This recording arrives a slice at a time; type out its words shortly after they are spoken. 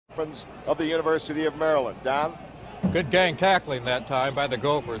Terrapins of the University of Maryland. Don? Good gang tackling that time by the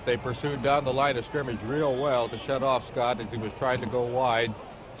Gophers. They pursued down the line of scrimmage real well to shut off Scott as he was trying to go wide.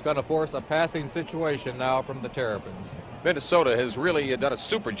 It's going to force a passing situation now from the Terrapins. Minnesota has really done a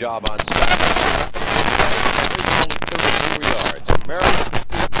super job on Scott. 32 yards. Maryland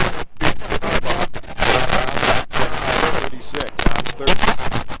 36 on 30.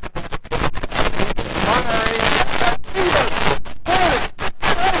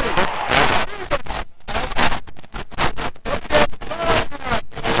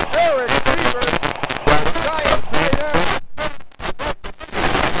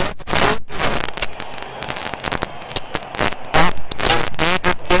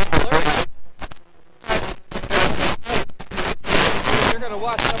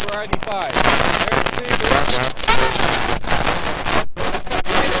 Watch number 95. There's Seaver.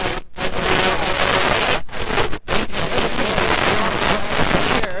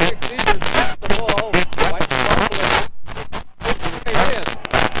 Eric Seaver's got the ball. White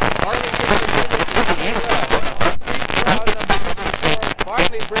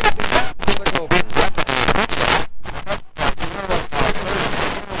finally brings it back to the Gophers.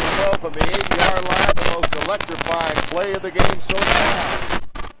 Well, from the 8-yard line, the most electrifying play of the game so far.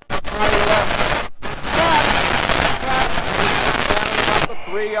 The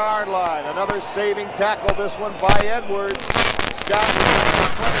 3-yard line. Another saving tackle, this one by Edwards. Scott a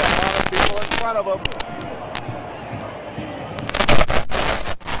lot of people in front of him.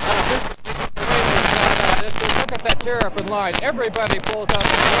 Look at that Terrapin line. Everybody pulls out the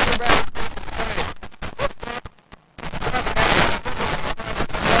quarterback.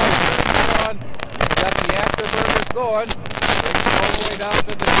 Got the afterburners going. All the way down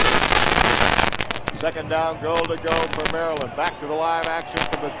to the 2nd down, goal to go for Maryland. Back to the live action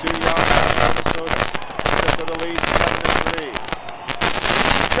from the 2-yard line. Minnesota leads 7-3.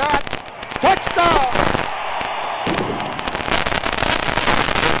 Scott, touchdown!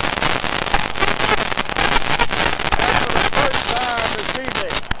 And for the first time this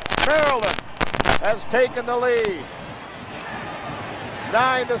evening, Maryland has taken the lead.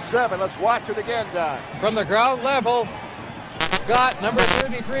 9-7. Let's watch it again, Don. From the ground level, Scott, number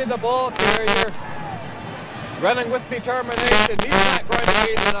 33, the ball carrier, running with determination. He's not going to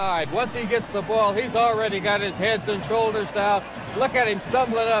be denied. Once he gets the ball, he's already got his heads and shoulders down. Look at him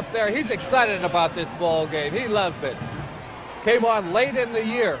stumbling up there. He's excited about this ball game. He loves it. Came on late in the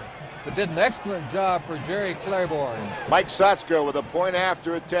year, but did an excellent job for Jerry Claiborne. Mike Sotzko with a point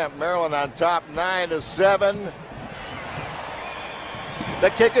after attempt. Maryland on top, 9-7. The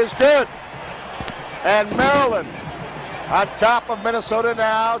kick is good. And Maryland on top of Minnesota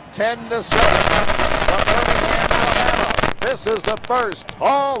now, 10-7. From Birmingham, Alabama. This is the first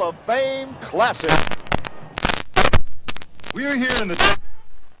Hall of Fame Classic. We are here in the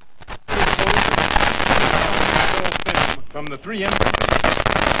from the 3M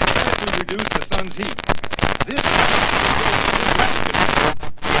to reduce the sun's heat. This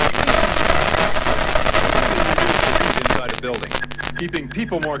inside a building, keeping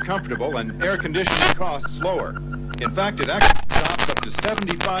people more comfortable and air conditioning costs lower. In fact, it actually stops up to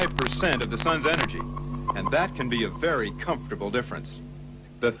 75% of the sun's energy, and that can be a very comfortable difference.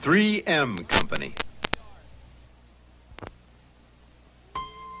 The 3M Company.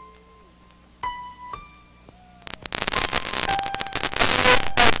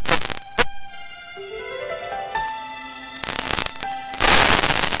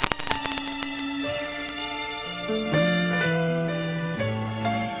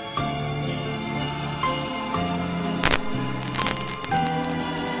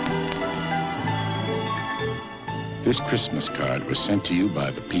 This Christmas card was sent to you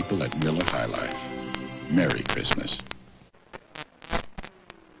by the people at Miller High Life. Merry Christmas.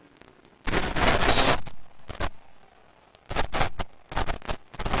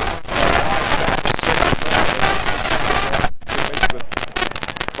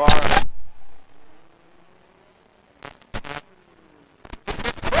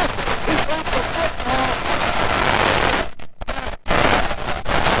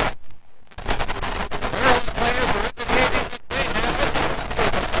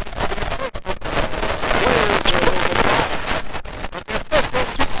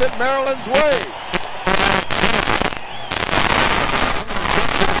 It Maryland's way.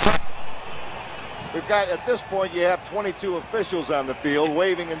 We've got, at this point, you have 22 officials on the field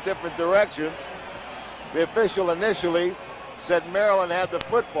waving in different directions. The official initially said Maryland had the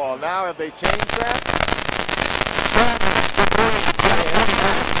football. Now, have they changed that?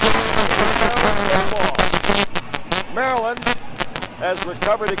 Maryland has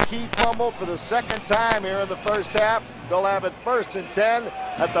recovered a key fumble for the 2nd time here in the first half. They'll have it 1st and 10.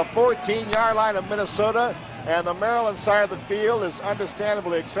 at the 14-yard line of Minnesota, and the Maryland side of the field is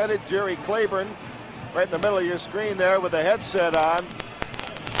understandably excited. Jerry Claiborne, right in the middle of your screen there with the headset on.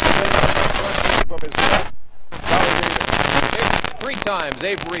 From his left. 3 times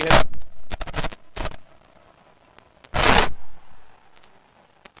Avery hit.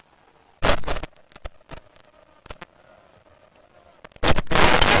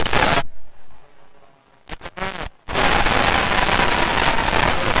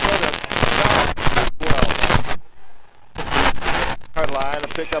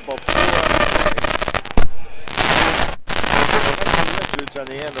 Pick up a 4 Richards on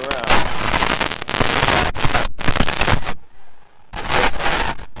the end around.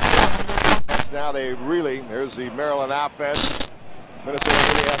 Now here's the Maryland offense. Minnesota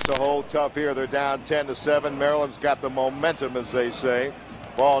really has to hold tough here. They're down 10-7. Maryland's got the momentum, as they say.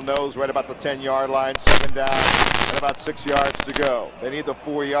 Ball nose right about the 10-yard line. 2nd down and about 6 yards to go. They need the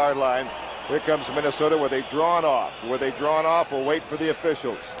 4-yard line. Here comes Minnesota. Were they drawn off? Were they drawn off? We'll wait for the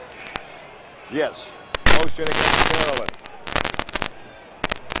officials. Yes. Motion against Maryland.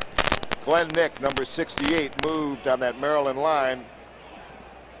 Glenn Nick, number 68, moved on that Maryland line.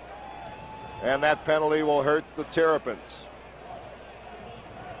 And that penalty will hurt the Terrapins.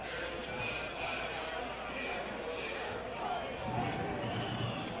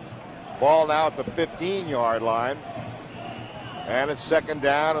 Ball now at the 15-yard line. And it's 2nd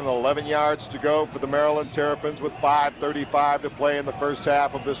down and 11 yards to go for the Maryland Terrapins with 5:35 to play in the first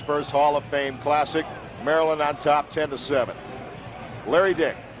half of this first Hall of Fame Classic. Maryland on top 10-7. Larry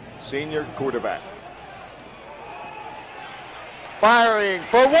Dick, senior quarterback. Firing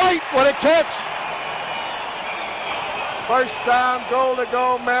for White. What a catch! First down, goal to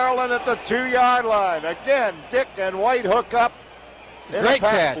go, Maryland at the 2-yard line. Again, Dick and White hook up in a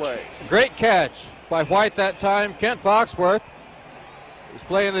pass play. Great catch by White that time. Kent Foxworth is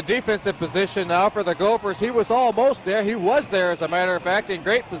playing the defensive position now for the Gophers. He was almost there. He was there, as a matter of fact, in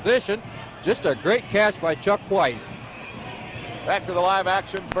great position. Just a great catch by Chuck White. Back to the live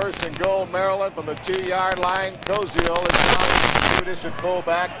action. 1st and goal, Maryland from the 2-yard line. Koziel is now the tradition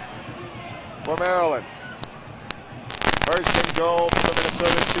fullback for Maryland. 1st and goal for the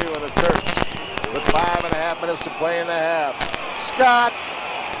Minnesota 2 and the Terps with 5.5 minutes to play in the half. Scott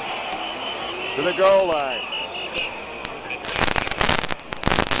to the goal line.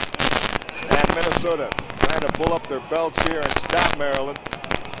 And Minnesota trying to pull up their belts here and stop Maryland.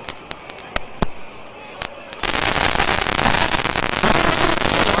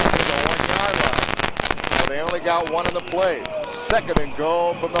 So they only got 1 in the play. 2nd and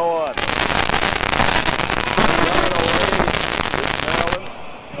goal from the 1. Running away is Maryland.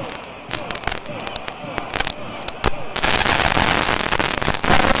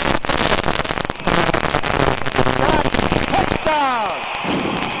 Touchdown!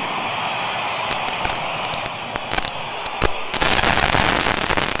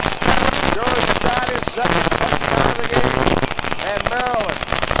 George Scott is 2nd touchdown of the game, and Maryland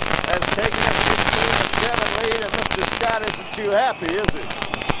has taken a 16-7 lead, and Mr. Scott isn't too happy, is he?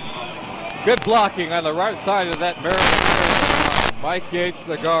 Good blocking on the right side of that Maryland. Mike Yates,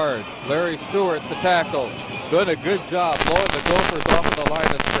 the guard. Larry Stewart, the tackle. Doing a good job blowing the Gophers off of the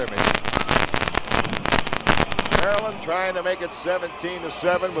line of scrimmage. Maryland trying to make it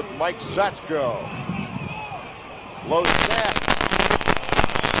 17-7 with Mike Sachko. Low snap.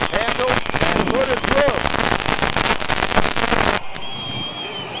 Handle and hooded through.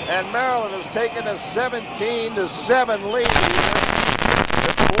 And Maryland has taken a 17-7 lead here.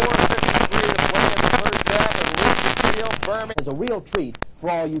 With 4:53 to play in the first half at Lucas Field, Birmingham. It's a real treat for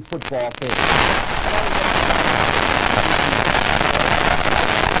all you football fans.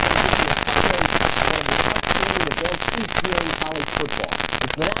 Each year in college football.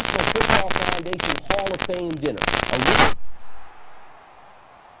 It's the National Football Foundation Hall of Fame dinner.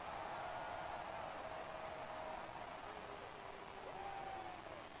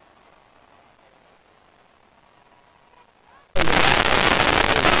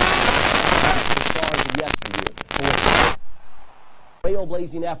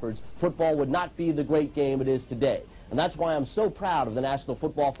 Trailblazing efforts, football would not be the great game it is today. And that's why I'm so proud of the National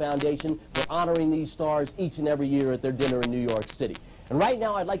Football Foundation for honoring these stars each and every year at their dinner in New York City. And right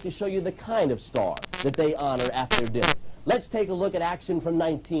now I'd like to show you the kind of star that they honor at their dinner. Let's take a look at action from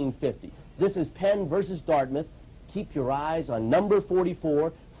 1950. This is Penn versus Dartmouth. Keep your eyes on number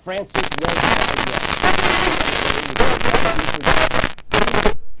 44, Francis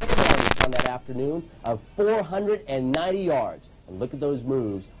on that afternoon of 490 yards. And look at those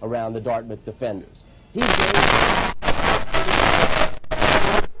moves around the Dartmouth defenders. He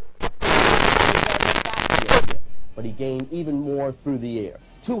but he gained even more through the air.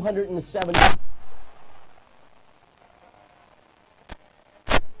 270.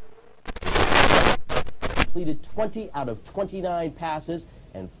 Completed 20 out of 29 passes,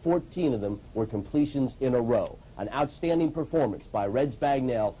 and 14 of them were completions in a row. An outstanding performance by Reds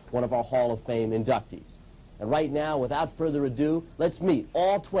Bagnell, one of our Hall of Fame inductees. And right now, without further ado, let's meet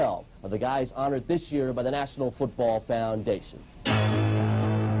all 12 of the guys honored this year by the National Football Foundation.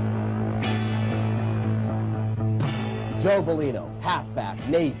 Joe Bellino, halfback,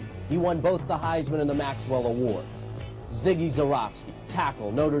 Navy. He won both the Heisman and the Maxwell Awards. Ziggy Zarofsky,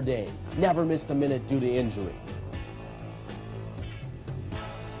 tackle, Notre Dame. Never missed a minute due to injury.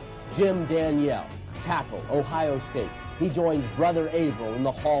 Jim Danielle, tackle, Ohio State. He joins brother Averill in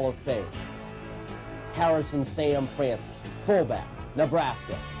the Hall of Fame. Harrison Sam Francis, fullback,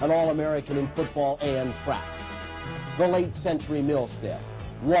 Nebraska, an All-American in football and track. The late Century Milstead,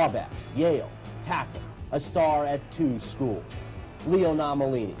 Wabash, Yale, tackle, a star at 2 schools. Leo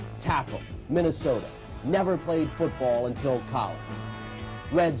Namalini, tackle, Minnesota, never played football until college.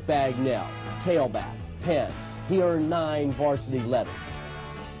 Reds Bagnell, tailback, Penn, he earned 9 varsity letters.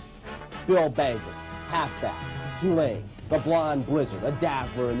 Bill Banker, halfback, Tulane, the blonde blizzard, a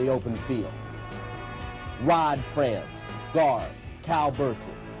dazzler in the open field. Rod Franz, guard, Cal Berkeley,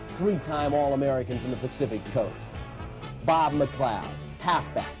 3-time All-American from the Pacific Coast. Bob McLeod,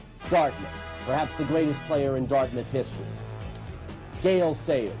 halfback, Dartmouth, perhaps the greatest player in Dartmouth history. Gale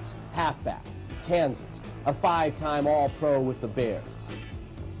Sayers, halfback, Kansas, a 5-time All-Pro with the Bears.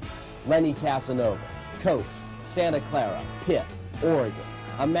 Lenny Casanova, coach, Santa Clara, Pitt, Oregon,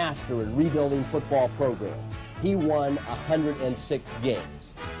 a master in rebuilding football programs. He won 106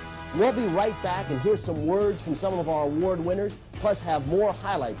 games. We'll be right back and hear some words from some of our award winners, plus have more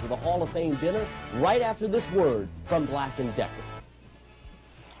highlights of the Hall of Fame dinner right after this word from Black & Decker.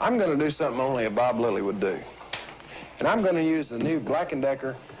 I'm going to do something only a Bob Lilly would do. And I'm going to use the new Black &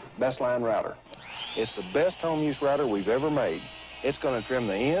 Decker Best Line Router. It's the best home use router we've ever made. It's going to trim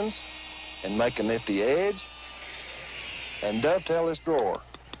the ends and make a nifty edge and dovetail this drawer.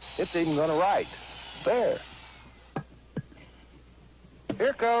 It's even going to write. There.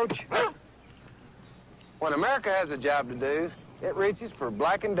 Here, Coach. When America has a job to do, it reaches for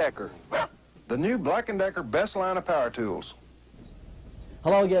Black & Decker. The new Black & Decker Best Line of Power Tools.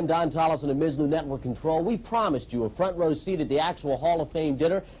 Hello again, Don Tollefson and Mizlou Network Control. We promised you a front row seat at the actual Hall of Fame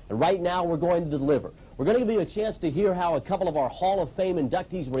dinner, and right now we're going to deliver. We're going to give you a chance to hear how a couple of our Hall of Fame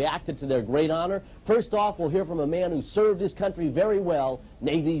inductees reacted to their great honor. First off, we'll hear from a man who served his country very well,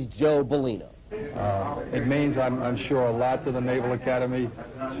 Navy's Joe Bellino. It means, I'm sure, a lot to the Naval Academy,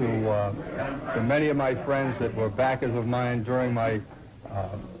 to many of my friends that were backers of mine during my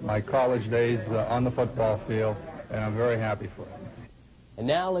college days on the football field, and I'm very happy for it. And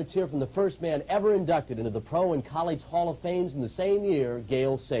now let's hear from the first man ever inducted into the Pro and College Hall of Fames in the same year,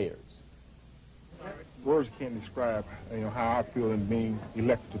 Gale Sayers. Words can't describe, how I feel in being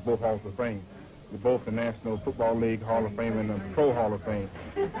elected to both Halls of Fame, both the National Football League Hall of Fame and the Pro Hall of Fame.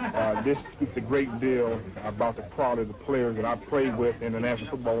 This speaks a great deal about the quality of the players that I played with in the National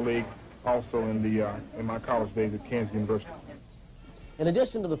Football League, also in my college days at Kansas University. In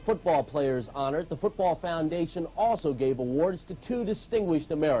addition to the football players honored, the Football Foundation also gave awards to 2 distinguished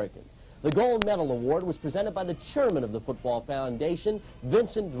Americans. The Gold Medal Award was presented by the chairman of the Football Foundation,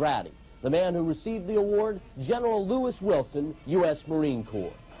 Vincent Dratty. The man who received the award, General Lewis Wilson, U.S. Marine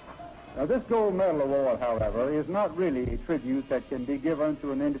Corps. Now, this Gold Medal Award, however, is not really a tribute that can be given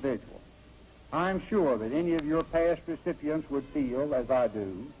to an individual. I'm sure that any of your past recipients would feel, as I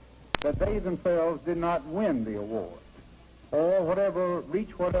do, that they themselves did not win the award, or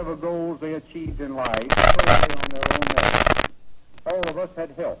reach whatever goals they achieved in life solely on their own merit. All of us had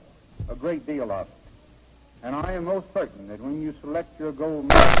helped, a great deal of it. And I am most certain that when you select your gold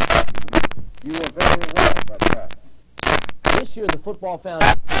medal, you were very well by that. This year, the Football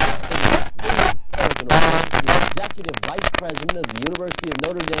Foundation American Award to the Executive Vice President of the University of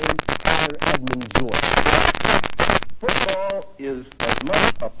Notre Dame, Dr. Edmund Joyce. Football is as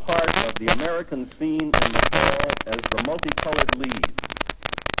much a part of the American scene in the fall as the multicolored leaves,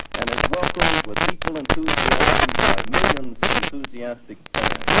 and is welcomed with equal enthusiasm by millions of enthusiastic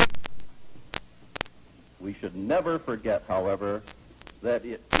fans. We should never forget, however, that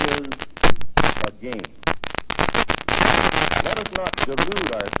it is a game. Let us not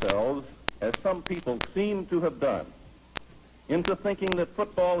delude ourselves, as some people seem to have done, into thinking that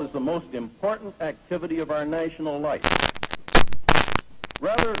football is the most important activity of our national life.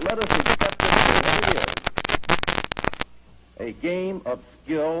 Rather, let us accept it for what it is: a game of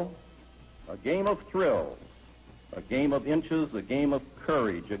skill, a game of thrills, a game of inches, a game of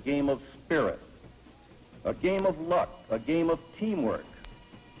courage, a game of spirit, a game of luck, a game of teamwork.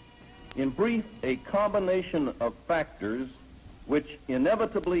 In brief, a combination of factors which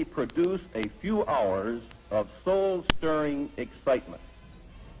inevitably produce a few hours of soul-stirring excitement.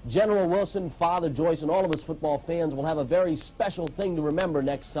 General Wilson, Father Joyce, and all of us football fans will have a very special thing to remember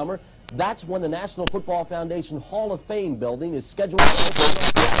next summer. That's when the National Football Foundation Hall of Fame building is scheduled to open.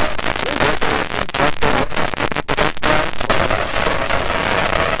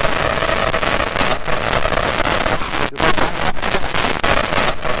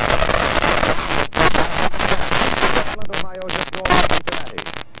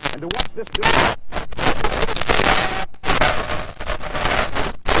 And to watch this building.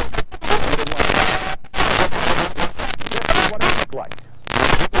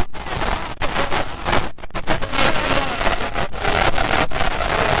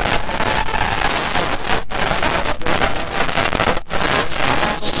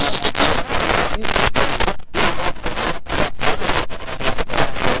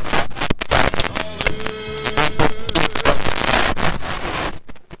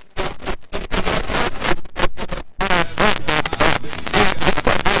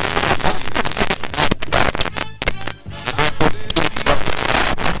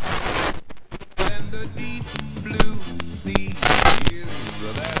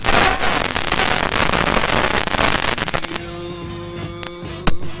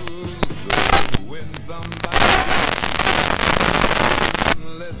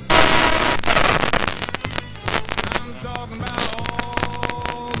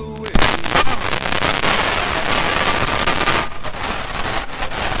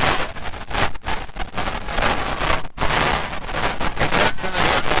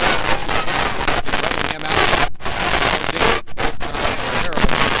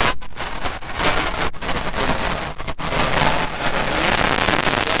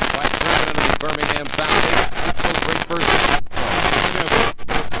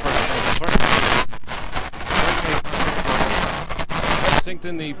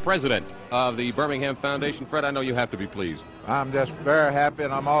 The president of the Birmingham Foundation. Fred, I know you have to be pleased. I'm just very happy,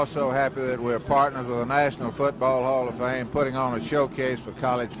 and I'm also happy that we're partners with the National Football Hall of Fame, putting on a showcase for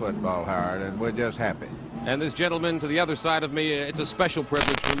college football, Howard, and we're just happy. And this gentleman to the other side of me, it's a special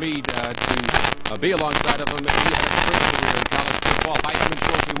privilege for me to be alongside of him. He had a privilege in college football. Heisman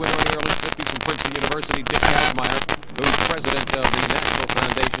Trophy winner in the early 50s from Princeton University, Dick Altmeyer, who's president of the National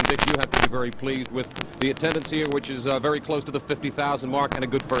Foundation. Dick, you have to be very pleased with the attendance here, which is very close to the 50,000 mark, and a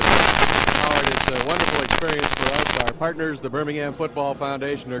good first. Howard, it's a wonderful experience for us. Our partners, the Birmingham Football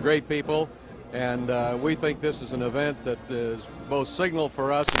Foundation, are great people, and we think this is an event that is both signal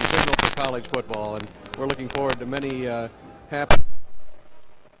for us and signal for college football, and we're looking forward to many happy.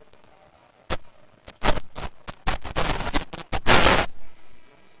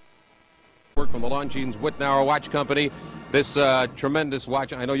 From the Longines Whitnauer Watch Company. This tremendous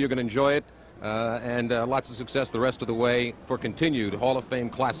watch, I know you're going to enjoy it, and lots of success the rest of the way for continued Hall of Fame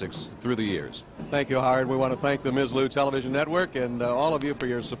classics through the years. Thank you, Howard. We want to thank the Mizlou Television Network and all of you for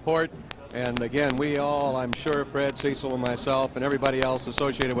your support. And again, we all, I'm sure, Fred, Cecil, and myself, and everybody else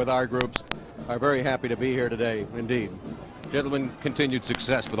associated with our groups, are very happy to be here today, indeed. Gentlemen, continued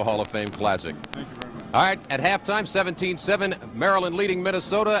success for the Hall of Fame Classic. Thank you very much. All right, at halftime, 17-7, Maryland leading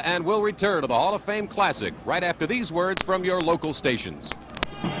Minnesota, and we'll return to the Hall of Fame Classic right after these words from your local stations.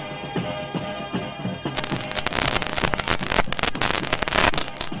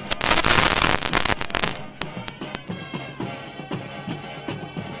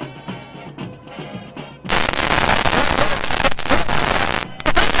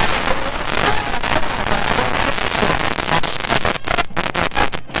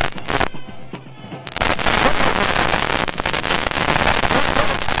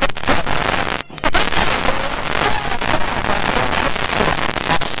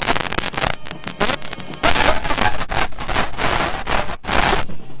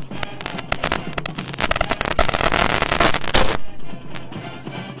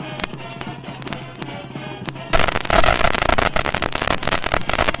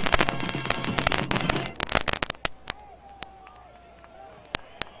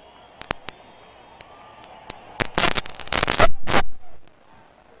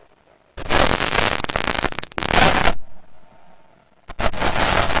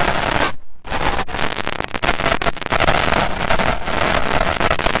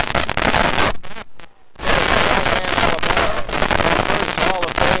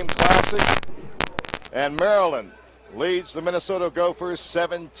 And Maryland leads the Minnesota Gophers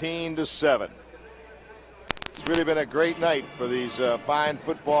 17-7. It's really been a great night for these fine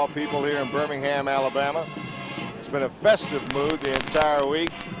football people here in Birmingham, Alabama. It's been a festive mood the entire week.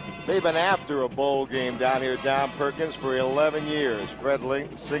 they've been after a bowl game down here at Don Perkins for 11 years. Fred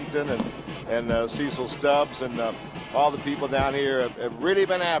Singleton and Cecil Stubbs and all the people down here have really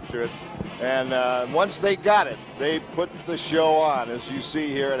been after it. And once they got it, they put the show on, as you see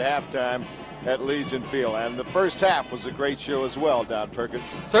here at halftime at Legion Field. And the first half was a great show as well, Don Perkins.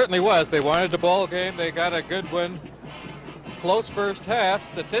 Certainly was. They wanted the ball game. They got a good one. Close first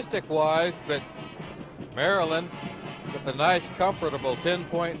half, statistic-wise, but Maryland with a nice, comfortable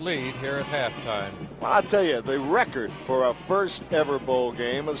 10-point lead here at halftime. Well, I'll tell you, the record for a first-ever bowl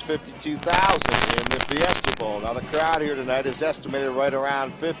game was 52,000 in the Fiesta Bowl. Now, the crowd here tonight is estimated right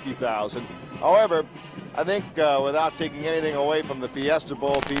around 50,000. However, I think without taking anything away from the Fiesta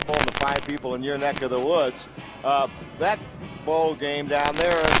Bowl people and the fine people in your neck of the woods, that bowl game down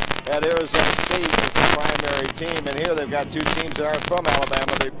there at Arizona State is the primary team, and here they've got two teams that aren't from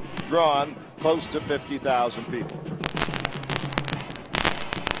Alabama. They've drawn close to 50,000 people.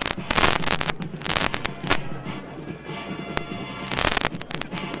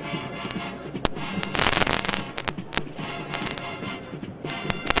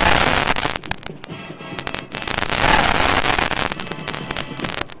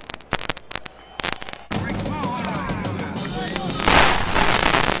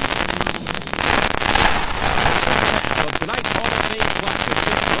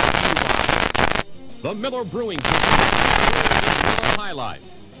 The Miller Brewing Company, highlight.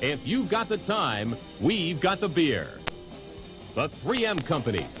 If you've got the time, we've got the beer. The 3M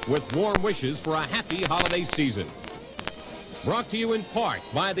Company, with warm wishes for a happy holiday season. Brought to you in part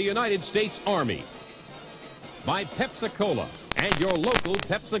by the United States Army. By Pepsi-Cola and your local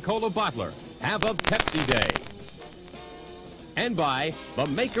Pepsi-Cola bottler. Have a Pepsi Day. And by the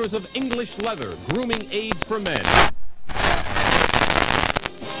makers of English Leather, grooming aids for men.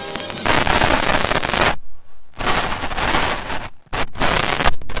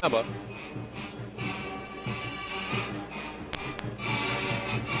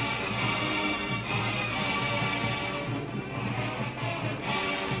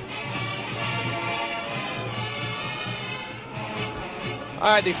 All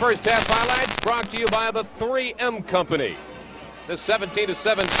right, the first half highlights brought to you by the 3M Company. The 17-7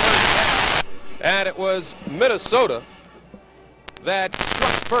 first half. And it was Minnesota that struck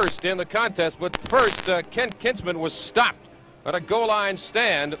first in the contest. But first, Kent Kinsman was stopped at a goal line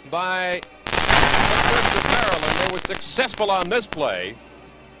stand by the Terps of Maryland. They were successful on this play.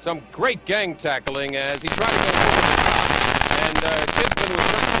 Some great gang tackling as he tried to go over the top. And Kinsman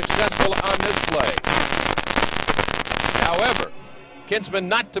was not successful on this play. However, Kinsman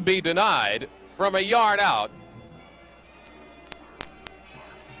not to be denied from a yard out.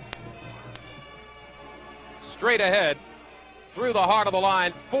 Straight ahead through the heart of the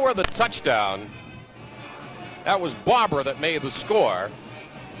line for the touchdown. That was Barber that made the score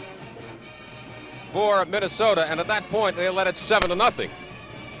for Minnesota, and at that point they led it 7-0.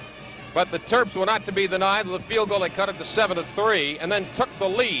 But the Terps were not to be denied. With the field goal, they cut it to 7-3, and then took the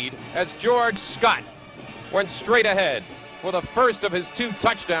lead as George Scott went straight ahead for the first of his 2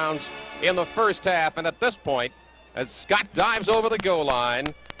 touchdowns in the first half. And at this point, as Scott dives over the goal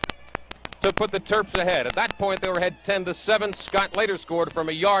line to put the Terps ahead. At that point, they were ahead 10-7. Scott later scored from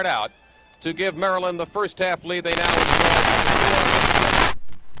a yard out to give Maryland the first half lead they now enjoy.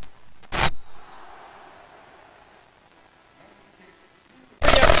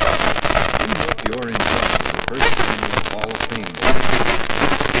 You're in the first annual Hall of Fame.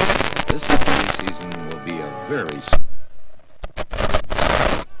 This holiday season will be a very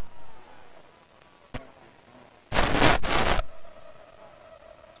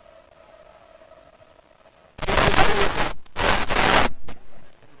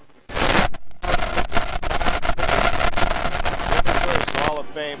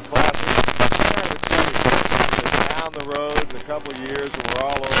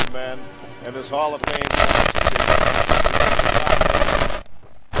Hall of Fame.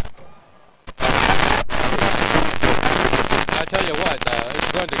 I tell you what,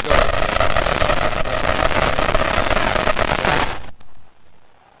 it's going to go.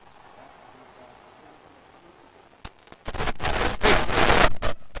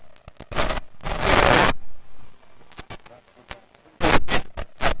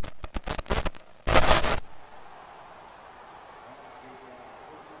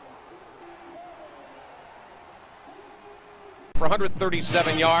 For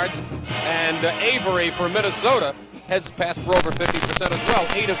 137 yards, and Avery for Minnesota has passed for over 50% as well,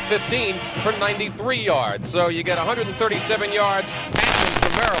 8 of 15 for 93 yards. So you get 137 yards passing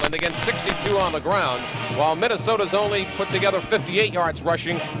for Maryland against 62 on the ground, while Minnesota's only put together 58 yards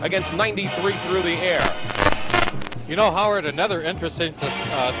rushing against 93 through the air. You know, Howard, another interesting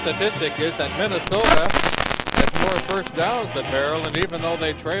statistic is that Minnesota has more first downs than Maryland, even though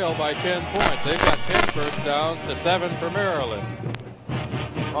they trail by 10 points. They've got 10 first downs to 7 for Maryland.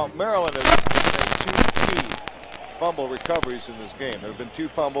 Well, Maryland has made 2 key fumble recoveries in this game. There have been 2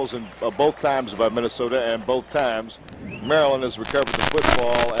 fumbles in both times by Minnesota, and both times Maryland has recovered the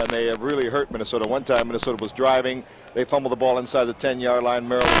football, and they have really hurt Minnesota. One time Minnesota was driving, they fumbled the ball inside the 10-yard line,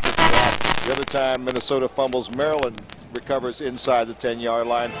 Maryland gets it off. The other time Minnesota fumbles, Maryland recovers inside the 10-yard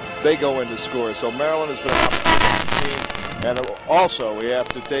line. They go in to score. So Maryland has been an opportunity team, and also we have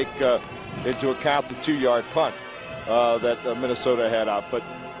to take into account the 2-yard punt that Minnesota had out. But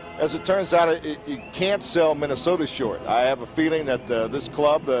as it turns out, you can't sell Minnesota short. I have a feeling that this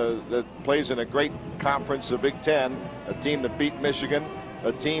club that plays in a great conference, the Big Ten, a team that beat Michigan,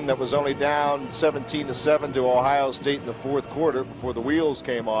 a team that was only down 17-7 to Ohio State in the 4th quarter before the wheels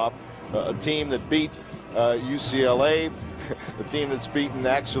came off, a team that beat UCLA, a team that's beaten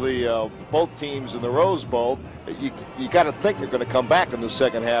actually both teams in the Rose Bowl. You got to think they're going to come back in the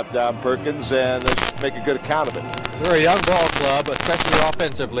second half, Don Perkins, and make a good account of it. They're a young ball club, especially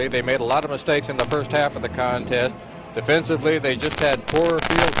offensively. They made a lot of mistakes in the first half of the contest. Defensively, they just had poor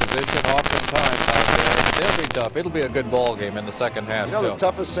field position oftentimes out there. They'll be tough. It'll be a good ball game in the second half. You know, the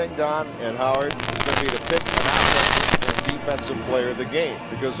toughest thing, Don and Howard, is going to be to pick an offensive and defensive player of the game,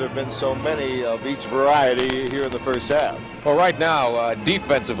 because there have been so many of each variety here in the first half. Well, right now,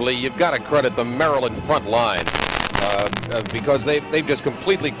 defensively, you've got to credit the Maryland front line because they've just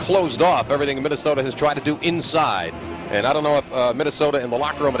completely closed off everything Minnesota has tried to do inside. And I don't know if Minnesota in the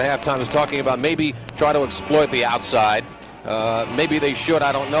locker room at halftime was talking about maybe try to exploit the outside. Maybe they should,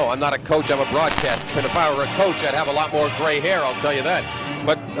 I don't know. I'm not a coach, I'm a broadcaster. And if I were a coach, I'd have a lot more gray hair, I'll tell you that.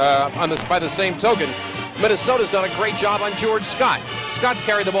 But by the same token, Minnesota's done a great job on George Scott. Scott's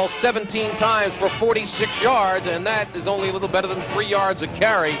carried the ball 17 times for 46 yards, and that is only a little better than 3 yards a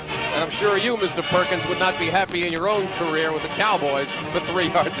carry. And I'm sure you, Mr. Perkins, would not be happy in your own career with the Cowboys for 3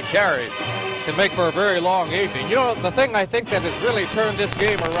 yards a carry. Can make for a very long evening. You know, the thing I think that has really turned this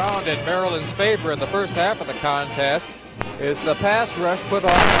game around in Maryland's favor in the first half of the contest is the pass rush put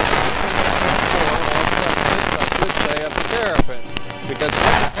on of the Terrapins. Because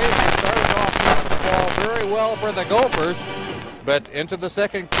Avery started off the ball very well for the Gophers, but into the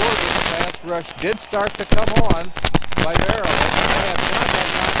second quarter, the pass rush did start to come on by Maryland. They had not had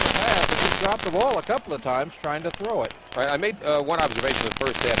time to pass. They just dropped the ball a couple of times trying to throw it. Right, I made one observation in the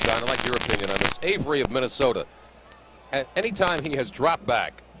first half, Don. I'd like your opinion on this. Avery of Minnesota, at any time he has dropped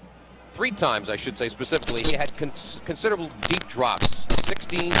back, 3 times, I should say specifically, he had considerable deep drops,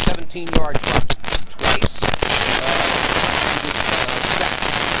 16, 17-yard drops. Twice, he was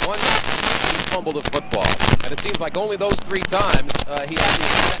sacked. Once, he fumbled the football. And it seems like only those 3 times he had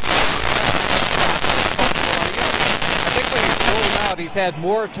I think when he's rolled out, he's had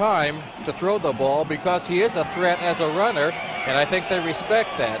more time to throw the ball because he is a threat as a runner, and I think they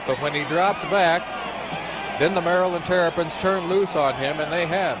respect that. But when he drops back, then the Maryland Terrapins turn loose on him, and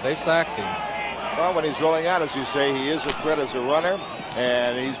they've sacked him. Well, when he's rolling out, as you say, he is a threat as a runner,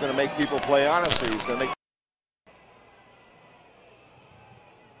 and he's going to make people play honestly. He's going to make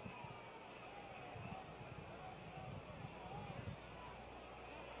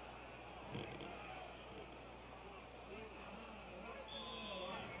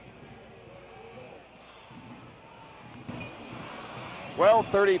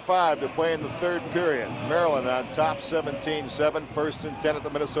 .12:35 to play in the 3rd period. Maryland on top 17-7, 1st and 10 at the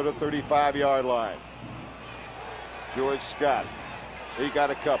Minnesota 35-yard line. George Scott, he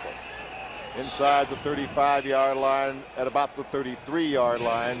got a couple. Inside the 35-yard line at about the 33-yard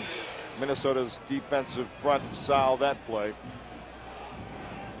line. Minnesota's defensive front solved that play.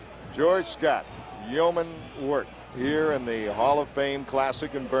 George Scott, yeoman work here in the Hall of Fame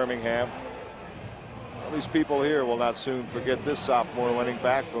Classic in Birmingham. These people here will not soon forget this sophomore running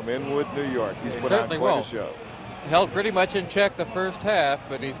back from Inwood, New York. He's put on quite a show. Held pretty much in check the first half,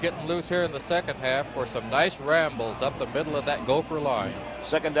 but he's getting loose here in the second half for some nice rambles up the middle of that Gopher line.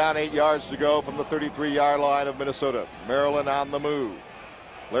 2nd down, 8 yards to go from the 33-yard line of Minnesota. Maryland on the move.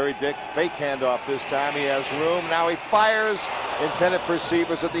 Larry Dick, fake handoff this time. He has room. Now he fires, intended for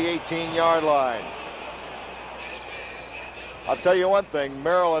Sievers at the 18-yard line. I'll tell you one thing,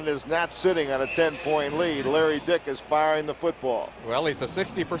 Maryland is not sitting on a 10-point lead. Larry Dick is firing the football. Well, he's a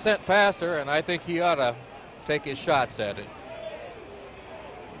 60% passer, and I think he ought to take his shots at it.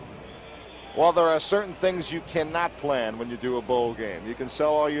 Well, there are certain things you cannot plan when you do a bowl game. You can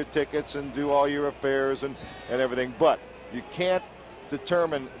sell all your tickets and do all your affairs and everything, but you can't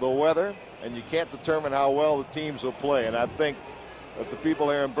determine the weather, and you can't determine how well the teams will play. And I think but the people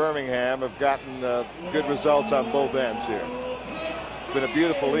here in Birmingham have gotten good results on both ends here. It's been a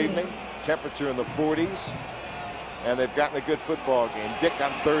beautiful evening, temperature in the 40s, and they've gotten a good football game. Dick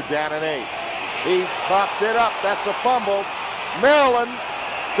on 3rd down and 8. He coughed it up. That's a fumble. Maryland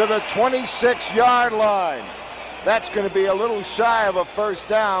to the 26-yard line. That's going to be a little shy of a 1st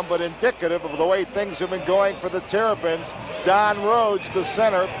down, but indicative of the way things have been going for the Terrapins. Don Rhodes, the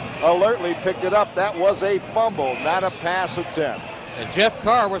center, alertly picked it up. That was a fumble, not a pass attempt. And Jeff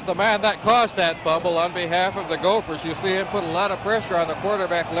Carr was the man that caused that fumble on behalf of the Gophers. You see him put a lot of pressure on the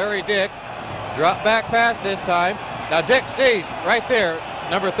quarterback, Larry Dick. Drop back pass this time. Now Dick sees right there,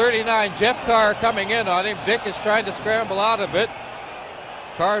 number 39, Jeff Carr coming in on him. Dick is trying to scramble out of it.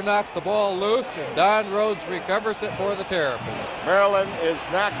 Carr knocks the ball loose, and Don Rhodes recovers it for the Terrapins. Maryland is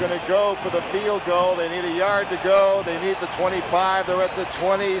not going to go for the field goal. They need a yard to go. They need the 25. They're at the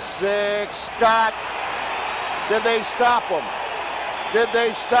 26. Scott, did they stop him? Did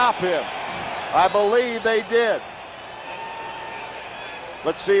they stop him? I believe they did.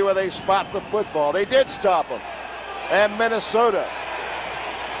 Let's see where they spot the football. They did stop him. And Minnesota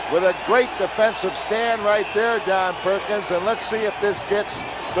with a great defensive stand right there, Don Perkins. And let's see if this gets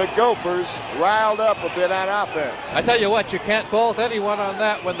the Gophers riled up a bit on offense. I tell you what, you can't fault anyone on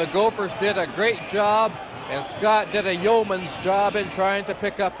that when the Gophers did a great job and Scott did a yeoman's job in trying to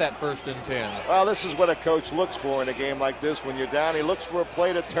pick up that 1st and 10. Well, this is what a coach looks for in a game like this. When you're down, he looks for a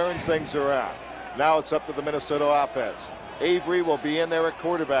play to turn things around. Now it's up to the Minnesota offense. Avery will be in there at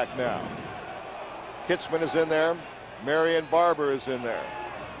quarterback now. Kitzman is in there. Marion Barber is in there.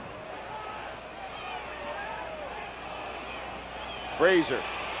 Frazier.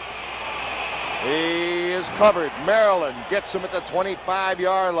 He is covered. Maryland gets him at the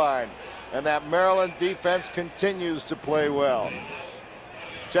 25-yard line. And that Maryland defense continues to play well.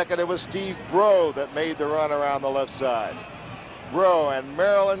 Check it was Steve Breaux that made the run around the left side. Breaux, and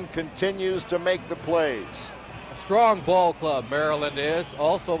Maryland continues to make the plays. A strong ball club, Maryland is,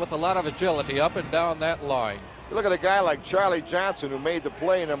 also with a lot of agility up and down that line. You look at a guy like Charlie Johnson, who made the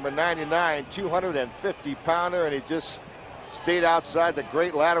play, number 99, 250-pounder, and he just stayed outside the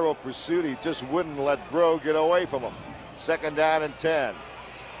great lateral pursuit. He just wouldn't let Breaux get away from him. 2nd down and 10.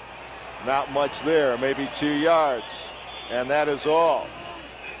 Not much there, maybe 2 yards, and that is all.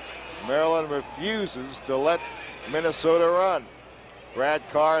 Maryland refuses to let Minnesota run. Brad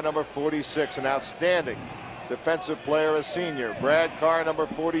Carr, number 46, an outstanding defensive player, a senior. Brad Carr, number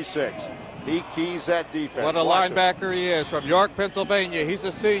 46. He keys that defense. What a linebacker he is from York, Pennsylvania. He's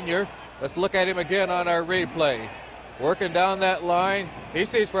a senior. Let's look at him again on our replay. Working down that line. He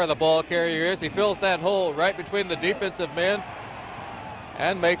sees where the ball carrier is. He fills that hole right between the defensive men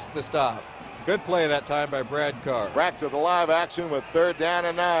and makes the stop. Good play that time by Brad Carr. Back to the live action with 3rd down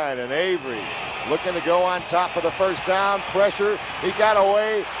and 9. And Avery looking to go on top of the 1st down. Pressure. He got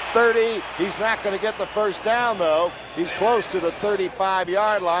away. 30. He's not going to get the 1st down, though. He's close to the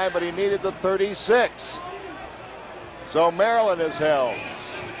 35-yard line, but he needed the 36. So Maryland is held.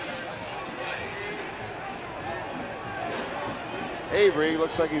 Avery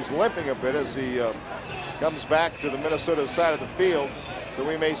looks like he's limping a bit as he comes back to the Minnesota side of the field. So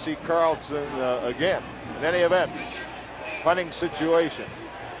we may see Carlson again. In any event, punting situation.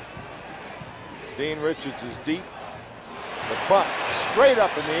 Dean Richards is deep. The punt straight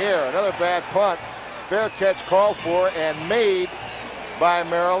up in the air. Another bad punt. Fair catch called for and made by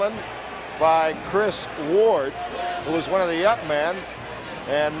Maryland by Chris Ward, who was one of the up men.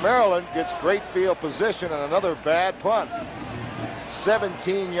 And Maryland gets great field position on another bad punt.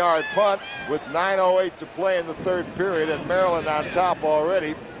 17-yard punt with 9:08 to play in the 3rd period, and Maryland on top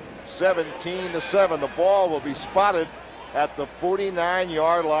already, 17-7. The ball will be spotted at the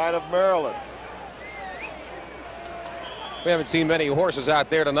 49-yard line of Maryland. We haven't seen many horses out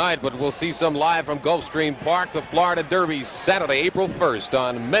there tonight, but we'll see some live from Gulfstream Park, the Florida Derby, Saturday, April 1st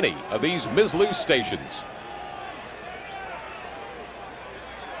on many of these Mizlou stations.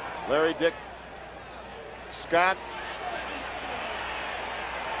 Larry Dick Scott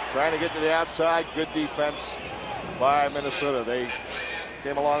trying to get to the outside. Good defense by Minnesota. They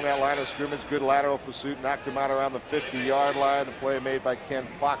came along that line of scrimmage. Good lateral pursuit. Knocked him out around the 50-yard line. The play made by Ken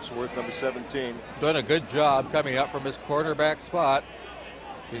Foxworth, number 17. Doing a good job coming up from his quarterback spot.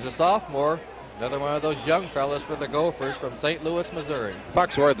 He's a sophomore. Another one of those young fellas for the Gophers from St. Louis, Missouri.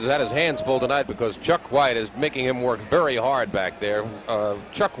 Foxworth has had his hands full tonight because Chuck White is making him work very hard back there.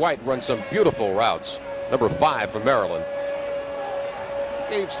 Chuck White runs some beautiful routes. Number 5 for Maryland.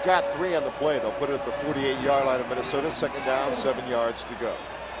 Gave Scott 3 on the play. They'll put it at the 48-yard line of Minnesota. 2nd down, 7 yards to go.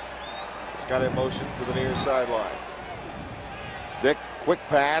 Scott in motion to the near sideline. Dick, quick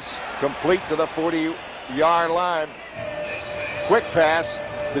pass, complete to the 40-yard line. quick pass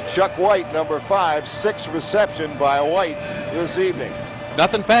to Chuck White, number 5, 6th reception by White this evening.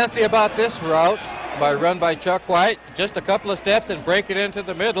 Nothing fancy about this route run by Chuck White. Just a couple of steps and break it into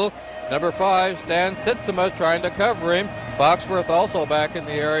the middle. Number 5, Stan Sitzema, trying to cover him. Foxworth also back in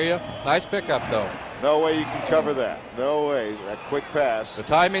the area. Nice pickup, though. No way you can cover that. No way. That quick pass. The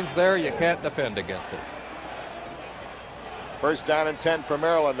timing's there. You can't defend against it. First down and 10 for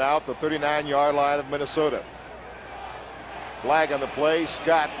Maryland now at the 39-yard line of Minnesota. Flag on the play.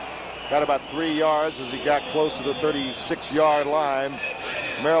 Scott got about 3 yards as he got close to the 36-yard line.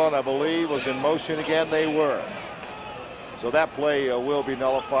 Maryland, I believe, was in motion again. They were. So that play will be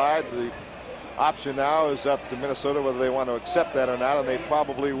nullified. The option now is up to Minnesota whether they want to accept that or not, and they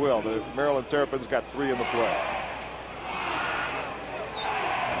probably will. The Maryland Terrapins got 3 in the play.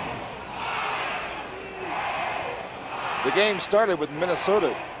 The game started with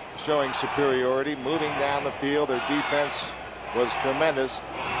Minnesota showing superiority, moving down the field. Their defense was tremendous,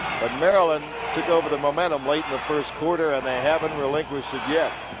 but Maryland took over the momentum late in the first quarter, and they haven't relinquished it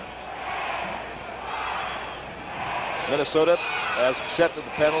yet. Minnesota has accepted the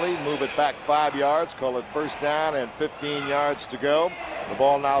penalty, move it back 5 yards, call it first down, and 15 yards to go. The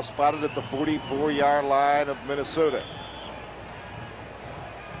ball now spotted at the 44-yard line of Minnesota.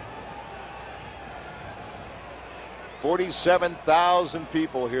 $47,000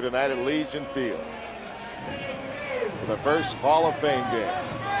 people here tonight at Legion Field for the first Hall of Fame game.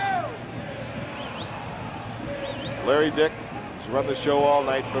 Larry Dick has run the show all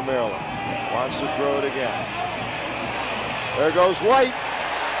night for Maryland. Wants to throw it again. There goes White.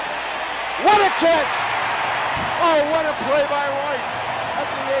 What a catch! Oh, what a play by White at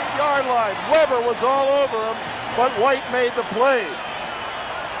the 8-yard line. Weber was all over him, but White made the play.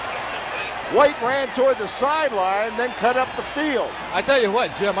 White ran toward the sideline, then cut up the field. I tell you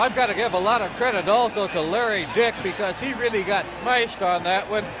what, Jim, I've got to give a lot of credit also to Larry Dick, because he really got smashed on that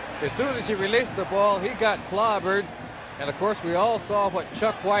one. As soon as he released the ball, he got clobbered. And of course, we all saw what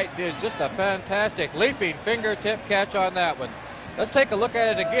Chuck White did. Just a fantastic leaping fingertip catch on that one. Let's take a look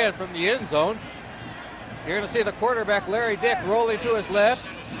at it again from the end zone. You're going to see the quarterback, Larry Dick, rolling to his left.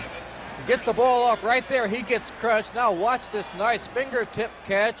 He gets the ball off right there. He gets crushed. Now watch this nice fingertip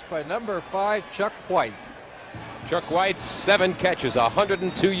catch by number 5, Chuck White. Chuck White, 7 catches,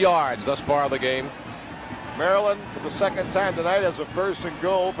 102 yards thus far of the game. Maryland, for the second time tonight, has a first and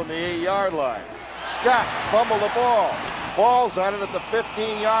goal from the 8-yard line. Scott fumbled the ball, falls on it at the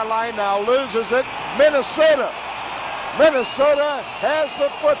 15-yard line, now loses it. Minnesota has the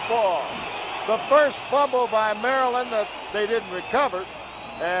football. The first fumble by Maryland that they didn't recover,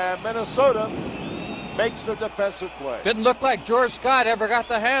 and Minnesota makes the defensive play. Didn't look like George Scott ever got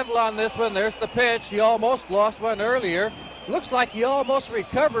the handle on this one. There's the pitch. He almost lost one earlier. Looks like he almost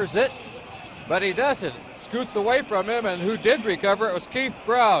recovers it, but he doesn't. Scoots away from him, and who did recover it was Keith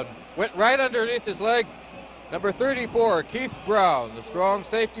Brown. Went right underneath his leg. Number 34, Keith Brown, the strong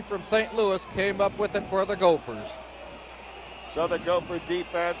safety from St. Louis, came up with it for the Gophers. So the Gopher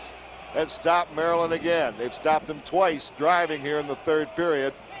defense has stopped Maryland again. They've stopped them twice driving here in the third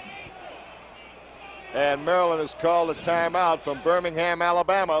period. And Maryland has called a timeout from Birmingham,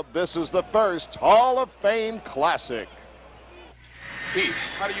 Alabama. This is the first Hall of Fame Classic. Pete,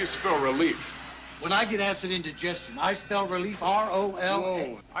 how do you spell relief? When I get acid indigestion, I spell relief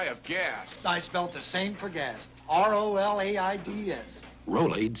R-O-L-A. Whoa, I have gas. I spelled the same for gas. R-O-L-A-I-D-S.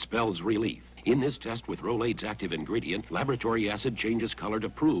 Rolaids spells relief. In this test with Rolaids active ingredient, laboratory acid changes color to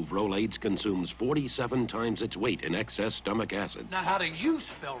prove Rolaids consumes 47 times its weight in excess stomach acid. Now, how do you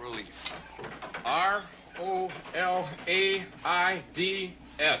spell relief? R-O-L-A-I-D-S.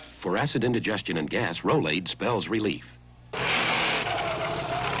 For acid indigestion and gas, Rolaids spells relief.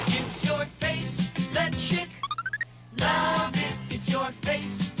 It's your face, that chick. Love it. It's your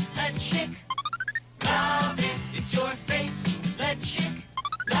face, that chick. Love it. It's your face, that chick.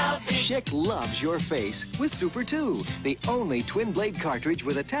 Love it. Chick loves your face with Super 2, the only twin-blade cartridge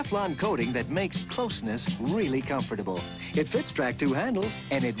with a Teflon coating that makes closeness really comfortable. It fits track 2 handles,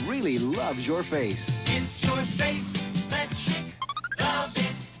 and it really loves your face. It's your face, that chick. Love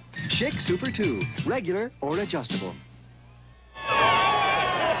it. Chick Super 2, regular or adjustable.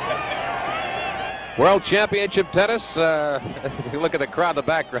 World Championship tennis. Look at the crowd in the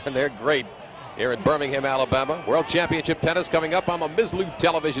background there. Great. Here at Birmingham, Alabama. World Championship tennis coming up on the Mizlou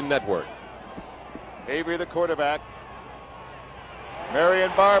Television Network. Avery, the quarterback.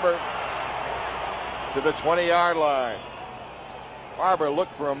 Marion Barber to the 20-yard line. Barber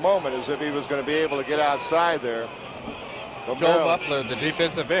looked for a moment as if he was going to be able to get outside there. But Joe Muffler, the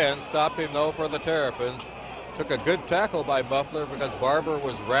defensive end, stopped him though for the Terrapins. Took a good tackle by Muffler because Barber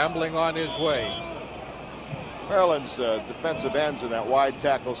was rambling on his way. Maryland's defensive ends in that wide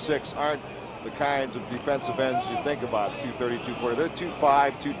tackle 6 aren't the kinds of defensive ends you think about, 230, 240. They're 2'5",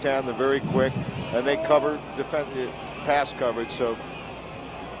 210. They're very quick, and they cover pass coverage. So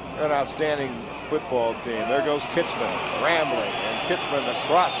they're an outstanding football team. There goes Kitzman, rambling, and Kitzman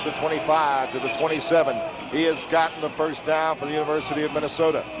across the 25 to the 27. He has gotten the first down for the University of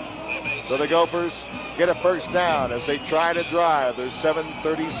Minnesota. So the Gophers get a first down as they try to drive. There's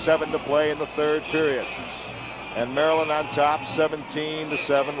 7:37 to play in the third period. And Maryland on top,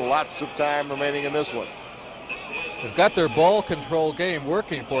 17-7. Lots of time remaining in this one. They've got their ball control game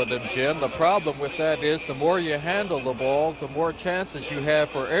working for them, Jim. The problem with that is the more you handle the ball, the more chances you have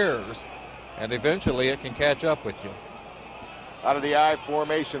for errors. And eventually it can catch up with you. Out of the I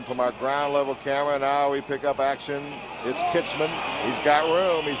formation from our ground level camera, now we pick up action. It's Kitzman. He's got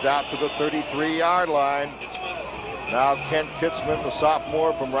room. He's out to the 33-yard line. Now Kent Kitzman, the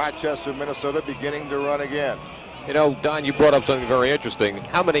sophomore from Rochester, Minnesota, beginning to run again. You know, Don, you brought up something very interesting.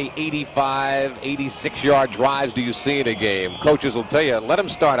 How many 85, 86-yard drives do you see in a game? Coaches will tell you, let them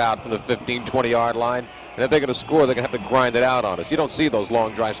start out from the 15, 20-yard line, and if they're going to score, they're going to have to grind it out on us. You don't see those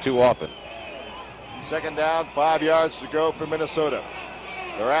long drives too often. Second down, 5 yards to go for Minnesota.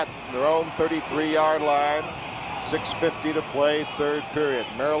 They're at their own 33-yard line. 6:50 to play, third period.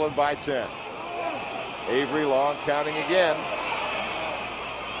 Maryland by 10. Avery long counting again.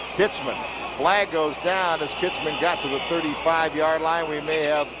 Kitzman. Flag goes down as Kitzman got to the 35-yard line. We may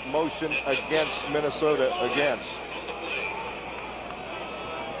have motion against Minnesota again.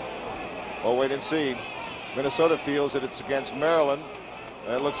 We'll wait and see. Minnesota feels that it's against Maryland,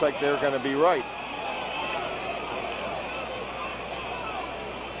 and it looks like they're going to be right.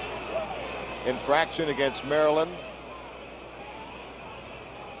 Infraction against Maryland.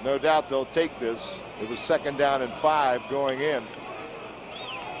 No doubt they'll take this. It was second down and 5 going in.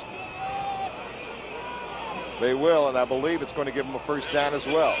 They will, and I believe it's going to give them a first down as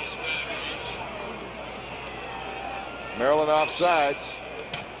well. Maryland offsides.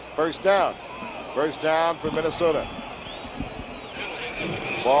 First down. First down for Minnesota.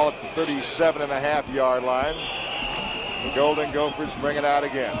 Ball at the 37.5-yard line. The Golden Gophers bring it out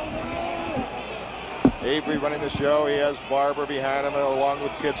again. Avery running the show. He has Barber behind him along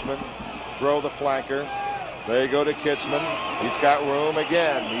with Kitzman. Throw the flanker. They go to Kitzman. He's got room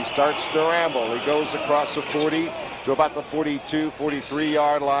again. He starts to ramble. He goes across the 40 to about the 42,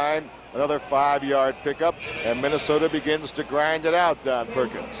 43-yard line. Another 5-yard pickup, and Minnesota begins to grind it out, Don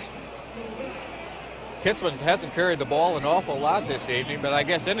Perkins. Kitzman hasn't carried the ball an awful lot this evening, but I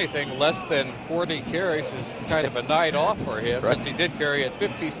guess anything less than 40 carries is kind of a night off for him, since he did carry it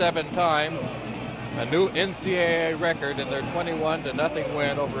 57 times. A new NCAA record in their 21-0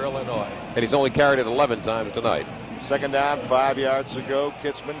 win over Illinois. And he's only carried it 11 times tonight. Second down, 5 yards to go.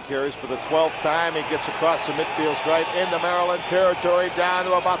 Kitzman carries for the 12th time. He gets across the midfield stripe into Maryland territory down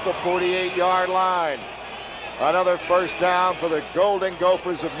to about the 48-yard line. Another first down for the Golden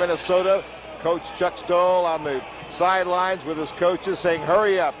Gophers of Minnesota. Coach Chuck Stoll on the sidelines with his coaches saying,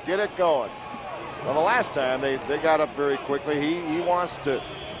 hurry up, get it going. Well, the last time they got up very quickly. He wants to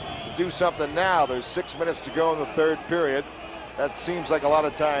do something now. There's 6 minutes to go in the third period. That seems like a lot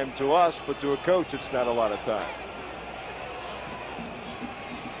of time to us, but to a coach, it's not a lot of time.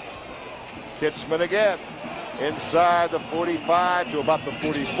 Kitzman again, inside the 45 to about the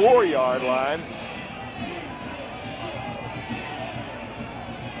 44-yard line.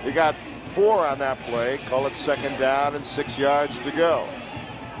 He got 4 on that play. Call it second down and 6 yards to go.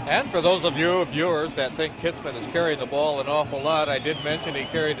 And for those of you viewers that think Kitzman is carrying the ball an awful lot, I did mention he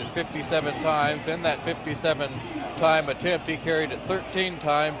carried it 57 times. In that 57-time attempt, he carried it 13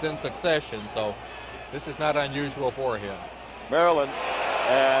 times in succession. So this is not unusual for him. Maryland,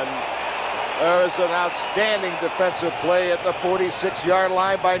 and there is an outstanding defensive play at the 46-yard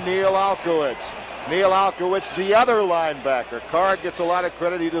line by Neil Alkowitz. Neil Alkowitz, the other linebacker. Card gets a lot of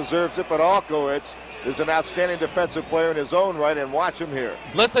credit. He deserves it, but Alkowitz is an outstanding defensive player in his own right, and watch him here.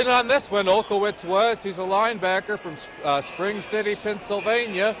 Blitzing on this one, Olkowitz was. He's a linebacker from Spring City,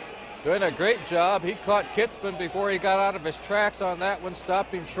 Pennsylvania. Doing a great job. He caught Kitzman before he got out of his tracks on that one,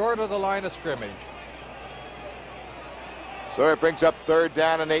 stopped him short of the line of scrimmage. So it brings up third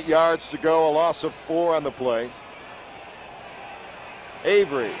down and 8 yards to go, a loss of 4 on the play.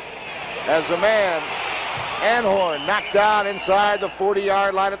 Avery has a man. Anhorn knocked down inside the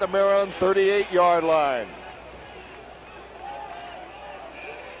 40-yard line at the Maryland 38-yard line.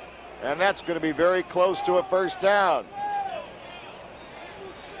 And that's going to be very close to a first down.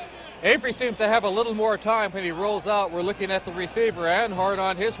 Avery seems to have a little more time when he rolls out. We're looking at the receiver, Anhorn,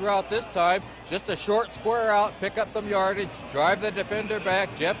 on his route this time. Just a short square out, pick up some yardage, drive the defender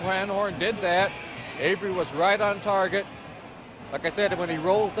back. Jeff Anhorn did that. Avery was right on target. Like I said, when he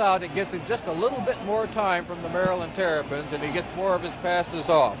rolls out, it gives him just a little bit more time from the Maryland Terrapins, and he gets more of his passes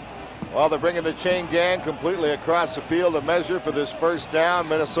off. Well, they're bringing the chain gang completely across the field to measure for this first down.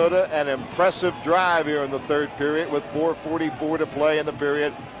 Minnesota, an impressive drive here in the third period with 4:44 to play in the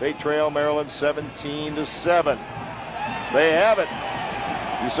period. They trail Maryland 17-7. They have it.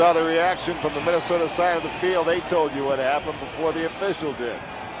 You saw the reaction from the Minnesota side of the field. They told you what happened before the official did.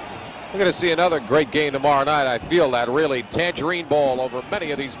 We're going to see another great game tomorrow night. I feel that really tangerine ball over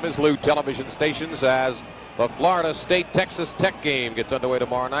many of these Mizlou television stations as the Florida State-Texas Tech game gets underway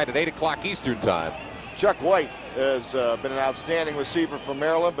tomorrow night at 8 o'clock Eastern time. Chuck White has been an outstanding receiver for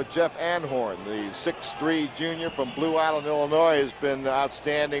Maryland, but Jeff Anhorn, the 6'3" junior from Blue Island, Illinois, has been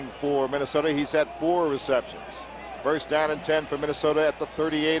outstanding for Minnesota. He's had 4 receptions. First down and 10 for Minnesota at the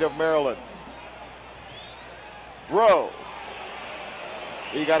 38 of Maryland. Bro.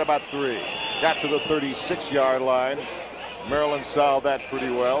 He got about 3. Got to the 36-yard line. Maryland solved that pretty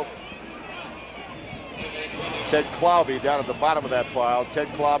well. Ted Clowby down at the bottom of that pile. Ted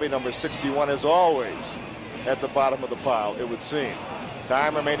Clowby, number 61, is always at the bottom of the pile, it would seem.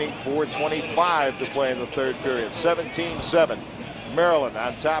 Time remaining 4:25 to play in the third period. 17-7. Maryland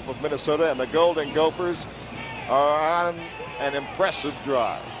on top of Minnesota, and the Golden Gophers are on an impressive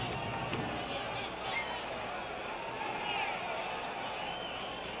drive.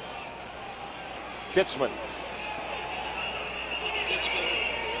 Kitchman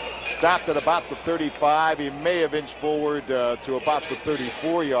stopped at about the 35. He may have inched forward to about the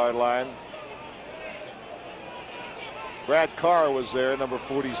 34-yard line. Brad Carr was there, number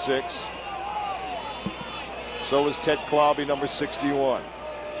 46. So was Ted Clowby, number 61.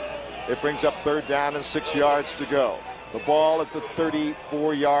 It brings up third down and 6 yards to go. The ball at the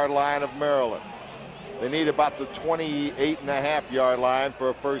 34-yard line of Maryland. They need about the 28.5-yard line for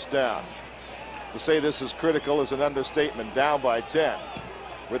a first down. To say this is critical is an understatement. Down by 10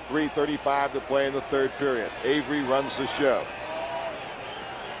 with 3:35 to play in the third period. Avery runs the show.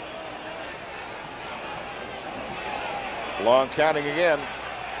 Long counting again.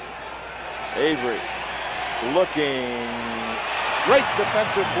 Avery looking. Great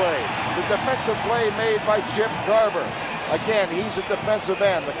defensive play. The defensive play made by Chip Garber. Again, he's a defensive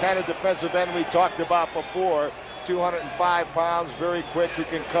end, the kind of defensive end we talked about before. 205 pounds, very quick, who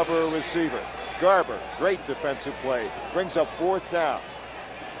can cover a receiver. Garber, great defensive play, brings up fourth down.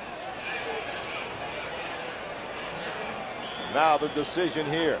 Now the decision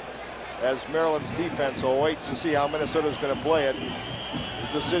here, as Maryland's defense awaits to see how Minnesota's going to play it.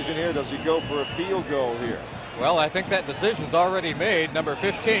 The decision here, does he go for a field goal here? Well, I think that decision's already made. Number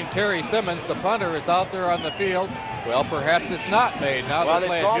 15, Terry Simmons, the punter, is out there on the field. Well, perhaps it's not made. Now well, they're they've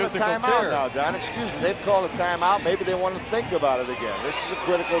playing called a musical timeout chairs. now, Don. Excuse me. They've called a timeout. Maybe they want to think about it again. This is a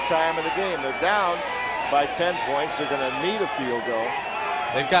critical time in the game. They're down by 10 points. They're going to need a field goal.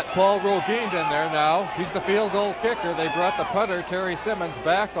 They've got Paul Roguin in there now. He's the field goal kicker. They brought the punter, Terry Simmons,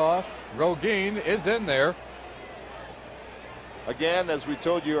 back off. Roguin is in there. Again, as we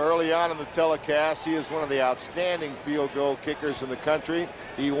told you early on in the telecast, he is one of the outstanding field goal kickers in the country.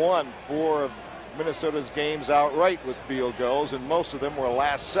 He won 4 of Minnesota's games outright with field goals, and most of them were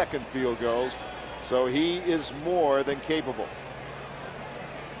last-second field goals. So he is more than capable.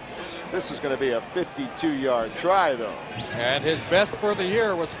 This is going to be a 52-yard try, though. And his best for the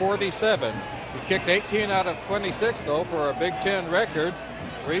year was 47. He kicked 18 out of 26, though, for a Big Ten record.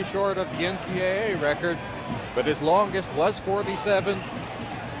 3 short of the NCAA record, but his longest was 47.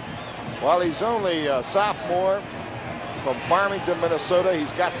 While he's only a sophomore from Farmington, Minnesota,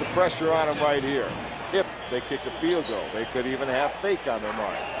 he's got the pressure on him right here. If they kick a field goal, they could even have fake on their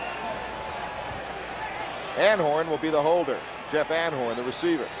mark. Anhorn will be the holder. Jeff Anhorn, the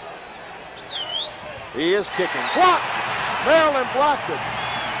receiver. He is kicking. Blocked! Maryland blocked it.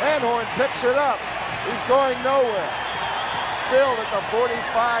 Anhorn picks it up. He's going nowhere. Spilled at the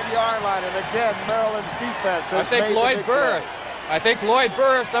 45-yard line, and again, Maryland's defense has made the big play. I think Lloyd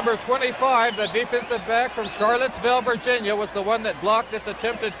Burris, number 25, the defensive back from Charlottesville, Virginia, was the one that blocked this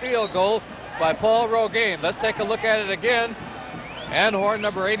attempted field goal by Paul Roguin. Let's take a look at it again. Anhorn,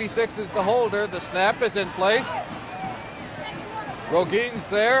 number 86, is the holder. The snap is in place. Roguin's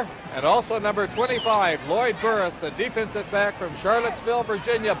there, and also number 25, Lloyd Burris, the defensive back from Charlottesville,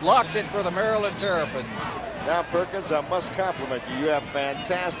 Virginia, blocked it for the Maryland Terrapins. Now, Perkins, I must compliment you. You have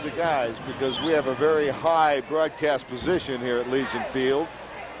fantastic eyes because we have a very high broadcast position here at Legion Field,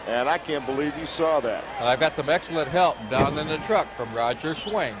 and I can't believe you saw that. And I've got some excellent help down in the truck from Roger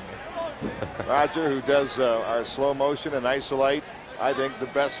Schwing. Roger, who does our slow motion and isolate, I think the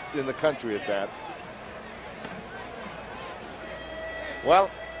best in the country at that. Well,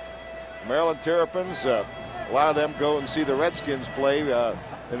 Maryland Terrapins, a lot of them go and see the Redskins play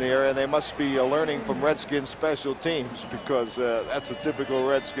in the area, and they must be learning from Redskins special teams, because that's a typical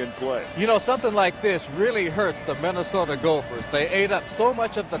Redskin play. You know, something like this really hurts the Minnesota Gophers. They ate up so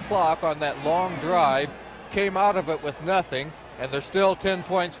much of the clock on that long drive, came out of it with nothing, and they're still 10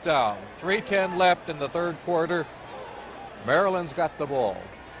 points down. 3:10 left in the third quarter. Maryland's got the ball.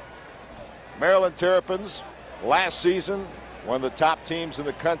 Maryland Terrapins, last season, one of the top teams in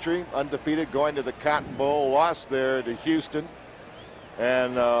the country, undefeated, going to the Cotton Bowl, lost there to Houston.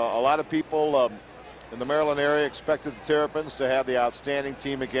 And a lot of people in the Maryland area expected the Terrapins to have the outstanding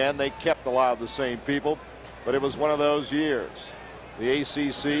team again. They kept a lot of the same people, but it was one of those years. The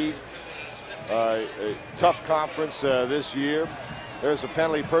ACC, a tough conference this year. There's a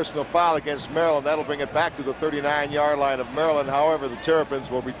penalty personal foul against Maryland. That'll bring it back to the 39-yard line of Maryland. However, the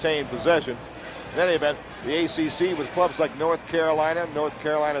Terrapins will retain possession. In any event, the ACC, with clubs like North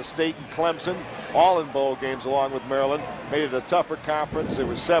Carolina State, and Clemson, all in bowl games along with Maryland, made it a tougher conference. They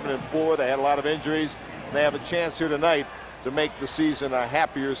were 7-4. They had a lot of injuries. And they have a chance here tonight to make the season a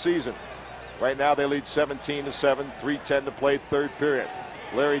happier season. Right now they lead 17-7, 3:10 to play, third period.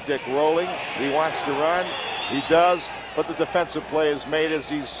 Larry Dick rolling. He wants to run. He does, but the defensive play is made as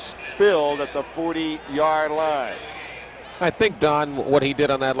he's spilled at the 40-yard line. I think, Don, what he did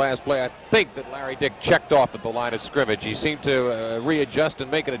on that last play, I think that Larry Dick checked off at the line of scrimmage. He seemed to readjust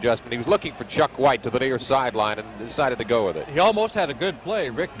and make an adjustment. He was looking for Chuck White to the near sideline and decided to go with it. He almost had a good play.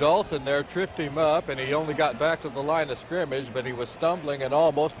 Rick Dawson there tripped him up, and he only got back to the line of scrimmage, but he was stumbling and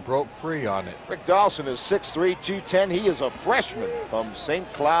almost broke free on it. Rick Dawson is 6'3", 210. He is a freshman from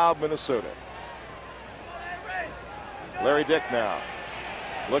St. Cloud, Minnesota. Larry Dick now.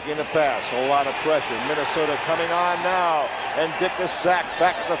 Looking to pass, a lot of pressure. Minnesota coming on now, and Dick is sacked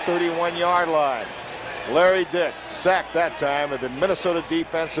back at the 31-yard line. Larry Dick sacked that time, and the Minnesota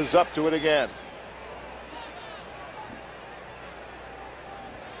defense is up to it again.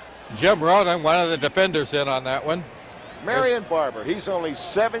 Jim Ronan, one of the defenders, in on that one. Marion Barber, he's only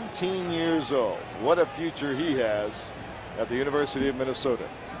 17 years old. What a future he has at the University of Minnesota.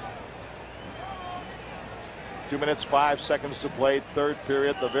 2 minutes, 5 seconds to play, third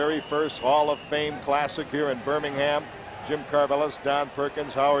period. The very first Hall of Fame Classic here in Birmingham. Jim Carvelis, Don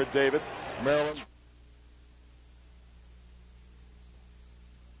Perkins, Howard David, Maryland.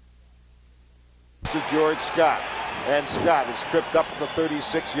 To George Scott. And Scott is tripped up at the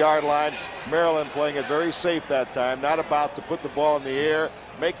 36-yard line. Maryland playing it very safe that time. Not about to put the ball in the air,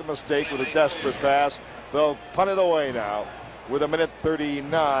 make a mistake with a desperate pass. They'll punt it away now with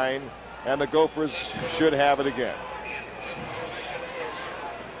 1:39. And the Gophers should have it again.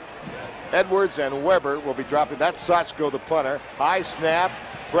 Edwards and Weber will be dropping. That's Sochko, the punter. High snap,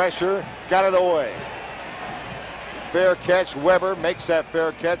 pressure, got it away. Fair catch. Weber makes that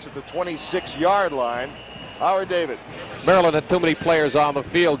fair catch at the 26-yard line. Howard David. Maryland had too many players on the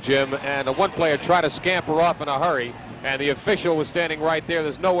field, Jim, and one player tried to scamper off in a hurry, and the official was standing right there.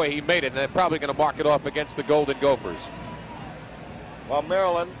 There's no way he made it, and they're probably going to mark it off against the Golden Gophers. Well,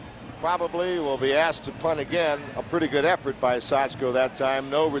 Maryland probably will be asked to punt again. A pretty good effort by Sochko that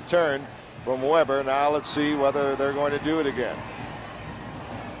time. No return from Weber. Now let's see whether they're going to do it again.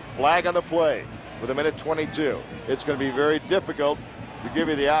 Flag on the play with 1:22. It's going to be very difficult to give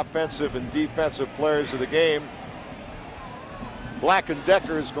you the offensive and defensive players of the game. Black and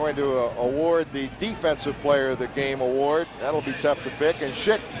Decker is going to award the defensive player of the game award. That'll be tough to pick. And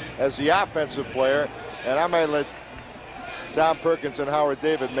Schick as the offensive player. And I might let Don Perkins and Howard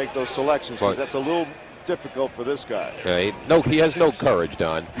David make those selections, because that's a little difficult for this guy. Okay. No, he has no courage,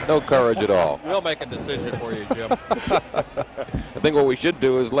 Don. No courage at all. We'll make a decision for you, Jim. I think what we should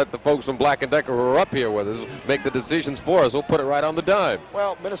do is let the folks from Black and Decker who are up here with us make the decisions for us. We'll put it right on the dime.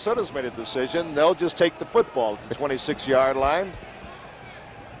 Well, Minnesota's made a decision. They'll just take the football at the 26-yard line.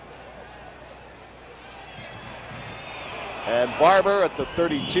 And Barber at the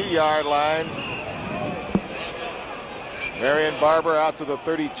 32-yard line. Marion Barber out to the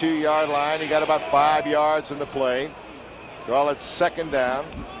 32-yard line. He got about 5 yards in the play. Call it second down.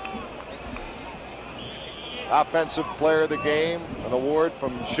 Offensive player of the game, an award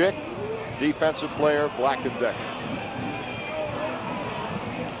from Schick. Defensive player, Black and Decker.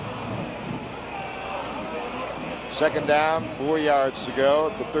 Second down, 4 yards to go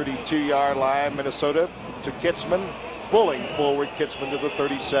at the 32-yard line. Minnesota to Kitzman. Pulling forward, Kitzman to the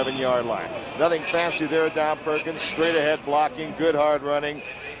 37-yard line. Nothing fancy there, Don Perkins. Straight ahead blocking, good hard running.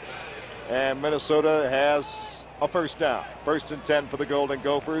 And Minnesota has a first down. 1st and 10 for the Golden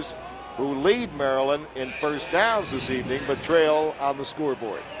Gophers, who lead Maryland in first downs this evening, but trail on the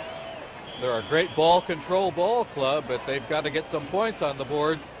scoreboard. They're a great ball control ball club, but they've got to get some points on the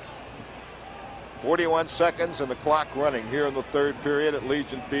board. 41 seconds and the clock running here in the third period at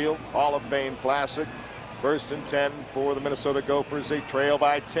Legion Field. Hall of Fame Classic. 1st and 10 for the Minnesota Gophers. They trail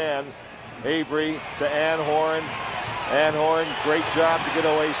by 10. Avery to Anhorn. Anhorn, great job to get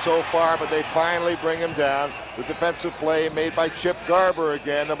away so far, but they finally bring him down. The defensive play made by Chip Garber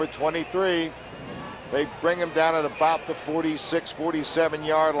again, number 23. They bring him down at about the 46, 47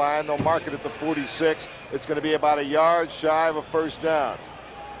 yard line. They'll mark it at the 46. It's going to be about a yard shy of a first down.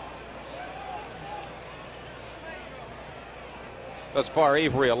 Thus far,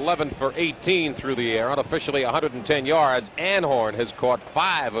 Avery 11 for 18 through the air, unofficially 110 yards. Anhorn has caught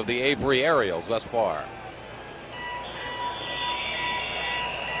 5 of the Avery aerials thus far.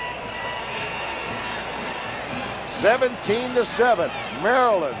 (17-7),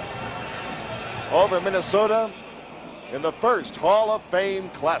 Maryland over Minnesota in the first Hall of Fame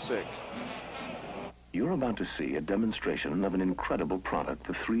Classic. You're about to see a demonstration of an incredible product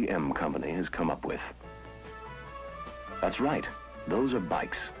the 3M company has come up with. That's right. Those are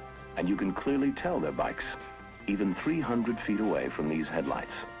bikes, and you can clearly tell they're bikes, even 300 feet away from these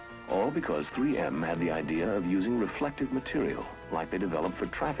headlights. All because 3M had the idea of using reflective material, like they developed for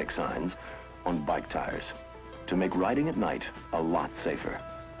traffic signs, on bike tires, to make riding at night a lot safer.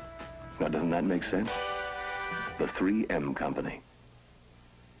 Now, doesn't that make sense? The 3M company.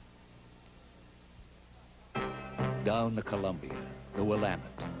 Down the Columbia, the Willamette,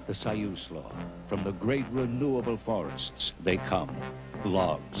 the Siuslaw, from the great renewable forests, they come.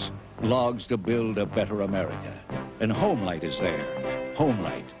 Logs. Logs to build a better America. And Homelight is there.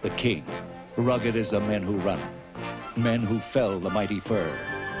 Homelight, the king. Rugged as the men who run it. Men who fell the mighty fir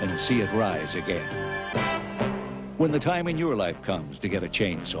and see it rise again. When the time in your life comes to get a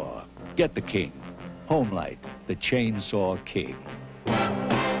chainsaw, get the king. Homelight, the chainsaw king.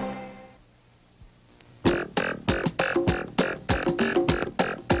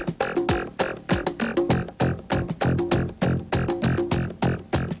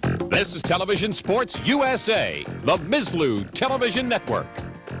 This is Television Sports USA, the Mizlou Television Network.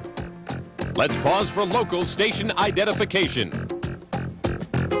 Let's pause for local station identification.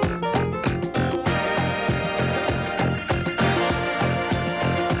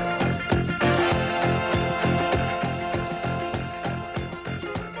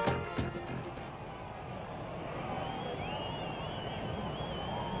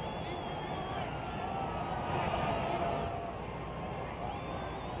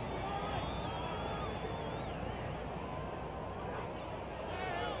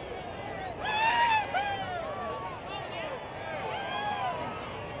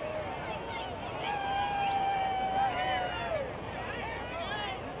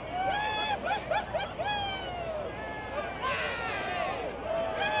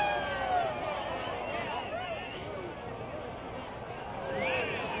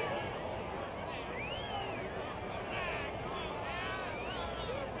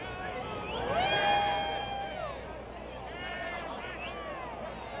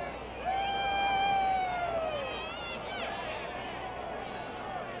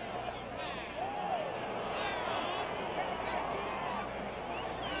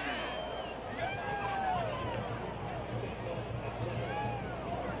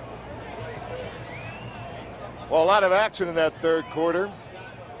 Well, a lot of action in that third quarter,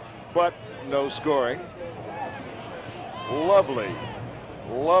 but no scoring. Lovely,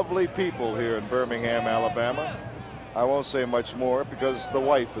 lovely people here in Birmingham, Alabama. I won't say much more because the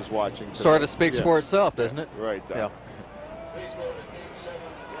wife is watching tonight. Sort of speaks for itself, doesn't it? Right. Yeah.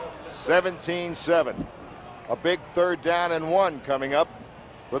 17-7. A big 3rd down and 1 coming up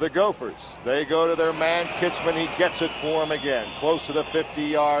for the Gophers. They go to their man, Kitchman. He gets it for him again, close to the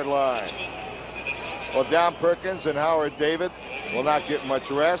 50-yard line. Well, Down Perkins and Howard David will not get much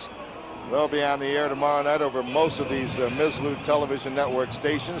rest. They'll be on the air tomorrow night over most of these Mizlou Television Network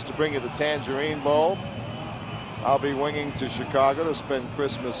stations to bring you the Tangerine Bowl. I'll be winging to Chicago to spend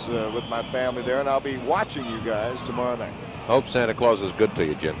Christmas with my family there, and I'll be watching you guys tomorrow night. Hope Santa Claus is good to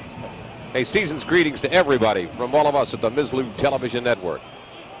you, Jim. Hey, season's greetings to everybody from all of us at the Mizlou Television Network.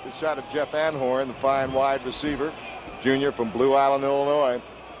 Good shot of Jeff Anhorn, the fine wide receiver, junior from Blue Island, Illinois.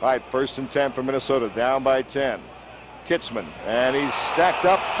 All right, 1st and 10 for Minnesota, down by 10. Kitchman, and he's stacked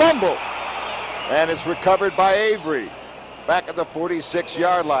up, fumble, and it's recovered by Avery. Back at the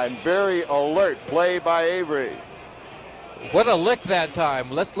 46-yard line, very alert play by Avery. What a lick that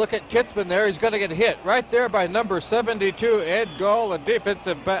time. Let's look at Kitchman there. He's going to get hit right there by number 72, Ed Gall, a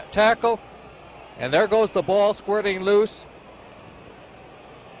defensive tackle. And there goes the ball squirting loose.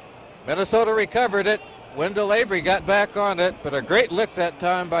 Minnesota recovered it. Wendell Avery got back on it, but a great lick that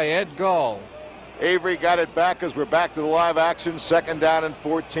time by Ed Gall. Avery got it back as we're back to the live action. 2nd down and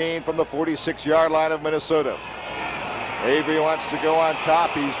 14 from the 46-yard line of Minnesota. Avery wants to go on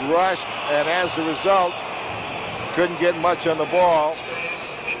top. He's rushed, and as a result, couldn't get much on the ball.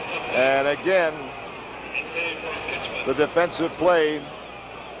 And again, the defensive play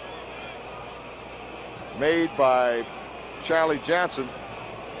made by Charlie Johnson.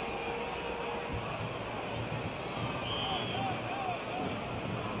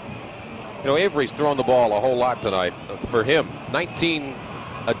 You know, Avery's thrown the ball a whole lot tonight. For him, 19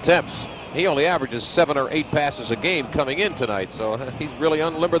 attempts. He only averages 7 or 8 passes a game coming in tonight, so he's really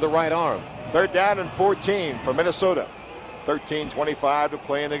unlimbered the right arm. 3rd down and 14 for Minnesota. 13:25 to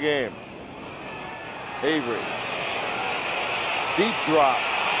play in the game. Avery. Deep drop.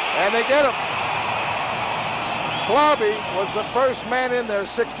 And they get him. Clouby was the first man in there,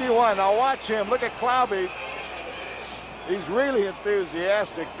 61. Now watch him. Look at Clouby. He's really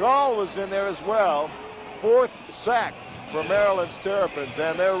enthusiastic. Gall was in there as well. 4th sack for Maryland's Terrapins,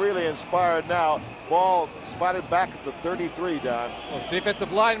 and they're really inspired now. Ball spotted back at the 33, Don. Those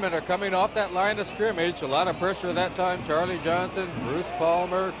defensive linemen are coming off that line of scrimmage. A lot of pressure that time. Charlie Johnson, Bruce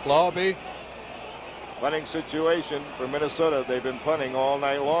Palmer, Clouby. Punting situation for Minnesota. They've been punting all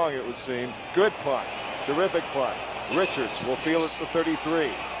night long, it would seem. Good punt. Terrific punt. Richards will field it at the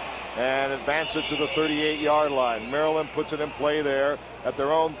 33 and advance it to the 38-yard line. Maryland puts it in play there at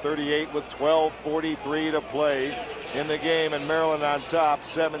their own 38 with 12:43 to play in the game, and Maryland on top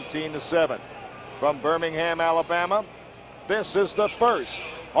 17-7. From Birmingham, Alabama, this is the first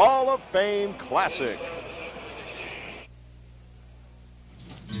Hall of Fame Classic.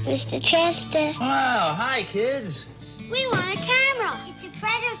 Mr. Chester. Wow, hi, kids. We want a camera. It's a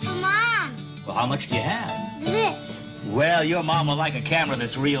present for Mom. Well, how much do you have? This. Well, your mom will like a camera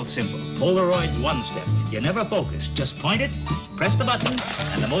that's real simple. Polaroid's one step. You never focus. Just point it, press the button,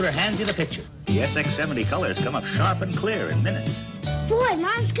 and the motor hands you the picture. The SX70 colors come up sharp and clear in minutes. Boy,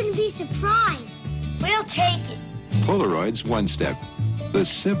 Mom's gonna be surprised. We'll take it. Polaroid's one step. The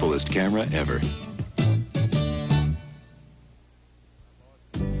simplest camera ever.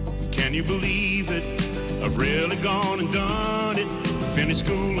 Can you believe it? I've really gone and done it. Finished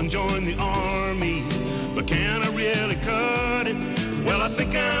school and joined the Army. But can I really cut it? Well, I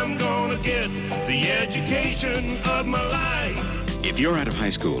think I'm gonna get the education of my life. If you're out of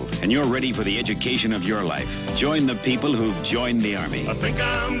high school and you're ready for the education of your life, join the people who've joined the Army. I think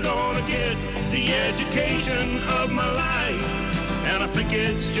I'm gonna get the education of my life. And I think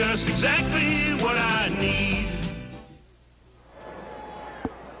it's just exactly what I need.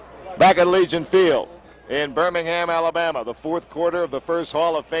 Back at Legion Field in Birmingham, Alabama, the 4th quarter of the first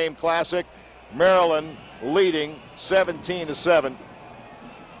Hall of Fame Classic. Maryland leading 17-7.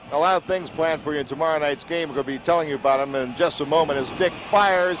 A lot of things planned for you in tomorrow night's game. We're going to be telling you about them in just a moment as Dick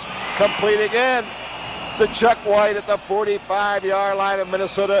fires, complete again to Chuck White at the 45-yard line of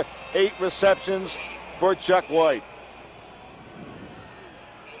Minnesota. 8 receptions for Chuck White.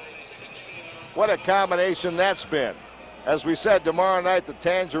 What a combination that's been. As we said, tomorrow night, the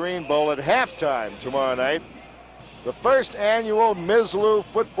Tangerine Bowl at halftime tomorrow night. The first annual Mizlou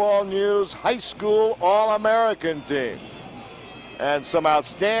Football News High School All-American team. And some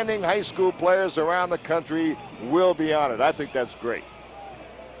outstanding high school players around the country will be on it. I think that's great.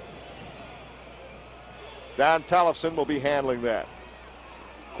 Don Tollefson will be handling that.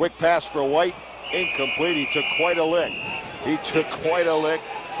 Quick pass for White, incomplete. He took quite a lick.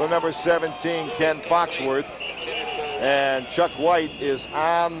 From number 17, Ken Foxworth. And Chuck White is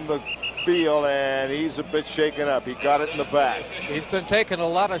on the field, and he's a bit shaken up. He got it in the back. He's been taking a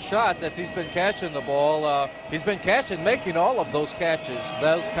lot of shots as he's been catching the ball. He's been making all of those catches,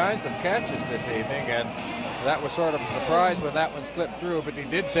 those kinds of catches this evening, and that was sort of a surprise when that one slipped through, but he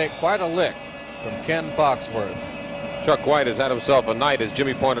did take quite a lick from Ken Foxworth. Chuck White has had himself a night, as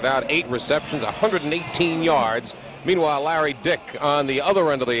Jimmy pointed out. 8 receptions, 118 yards. Meanwhile, Larry Dick on the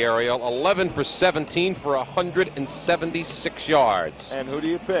other end of the aerial, 11 for 17 for 176 yards. And who do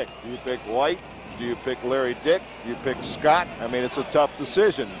you pick? Do you pick White? Do you pick Larry Dick? Do you pick Scott? I mean, it's a tough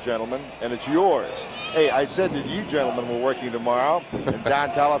decision, gentlemen, and it's yours. Hey, I said that you gentlemen were working tomorrow, and Don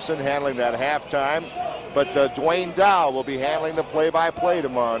Tollefson handling that halftime. But Dwayne Dow will be handling the play-by-play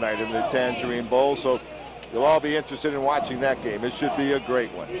tomorrow night in the Tangerine Bowl, so you'll all be interested in watching that game. It should be a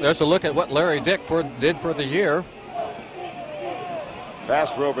great one. There's a look at what Larry Dick did for the year.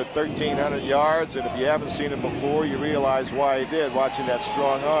 Passed for over 1,300 yards, and if you haven't seen him before, you realize why he did, watching that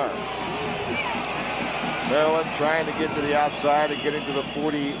strong arm. Maryland trying to get to the outside and getting to the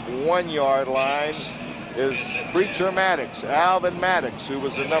 41-yard line is Preacher Maddox, Alvin Maddox, who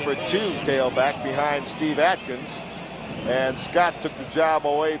was the number 2 tailback behind Steve Atkins. and Scott took the job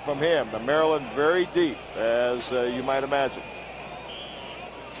away from him. The Maryland very deep, as you might imagine.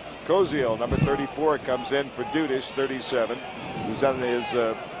 Cozio, number 34, comes in for Dudish, 37, who's done his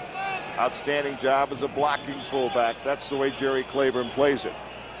outstanding job as a blocking fullback. That's the way Jerry Claiborne plays it.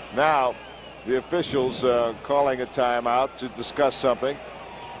 Now, the officials calling a timeout to discuss something.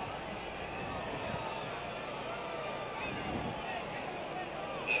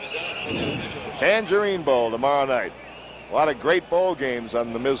 Tangerine Bowl tomorrow night. A lot of great bowl games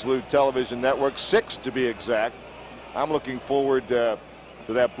on the Mizlou Television Network, 6 to be exact. I'm looking forward to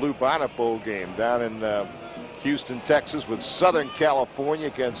that Blue Bonnet Bowl game down in Houston, Texas, with Southern California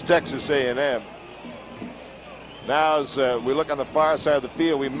against Texas A&M. Now, as we look on the far side of the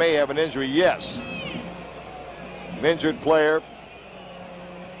field, we may have an injury. Yes, an injured player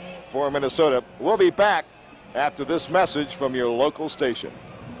for Minnesota. We'll be back after this message from your local station.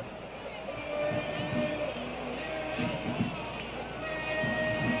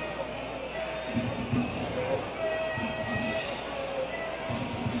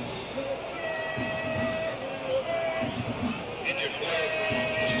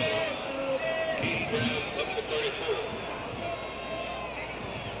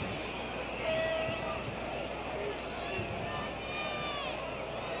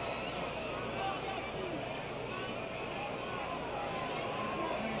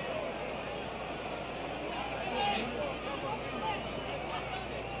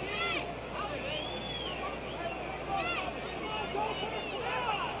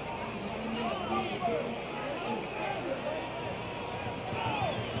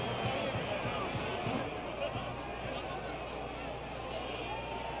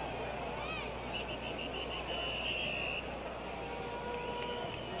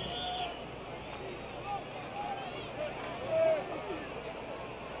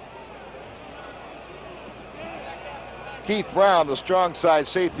 Keith Brown, the strong side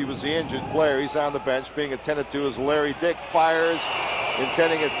safety, was the injured player. He's on the bench being attended to as Larry Dick fires,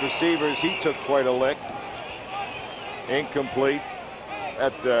 intending it for Severs. He took quite a lick. Incomplete.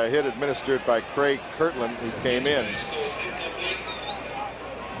 That hit administered by Craig Kirtland, who came in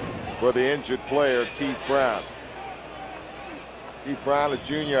for the injured player, Keith Brown. Keith Brown, a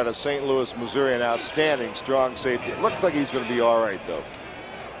junior out of St. Louis, Missouri, an outstanding strong safety. It looks like he's going to be all right, though.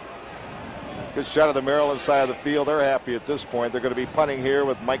 Good shot of the Maryland side of the field. They're happy at this point. They're going to be punting here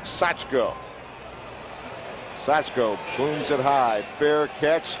with Mike Sachko. Sachko booms it high. Fair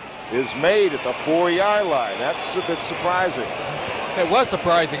catch is made at the 4-yard line. That's a bit surprising. It was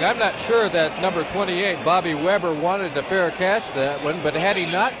surprising. I'm not sure that number 28, Bobby Weber, wanted to fair catch that one, but had he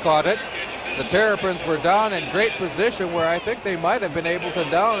not caught it, the Terrapins were down in great position where I think they might have been able to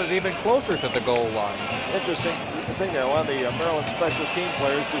down it even closer to the goal line. Interesting thing, one of the Maryland special team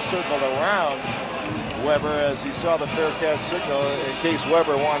players just circled around Weber as he saw the fair catch signal. In case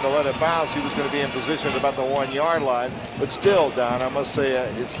Weber wanted to let it bounce, he was going to be in position at about the 1-yard line. But still, Don, I must say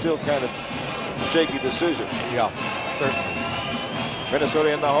it's still kind of a shaky decision. Yeah, certainly.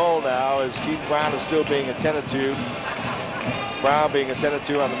 Minnesota in the hole now as Keith Brown is still being attended to. Brown being attended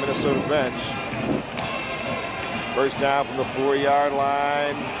to on the Minnesota bench. First down from the 4-yard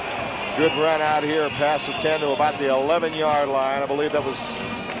line. Good run out here past the 10 to about the 11-yard line. I believe that was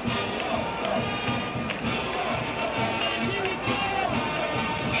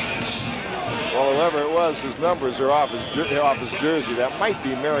well, whoever it was, his numbers are off his jersey. That might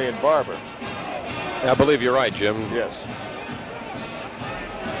be Marion Barber. I believe you're right, Jim. Yes.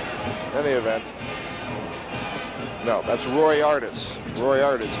 In any event. No, that's Roy Artis. Roy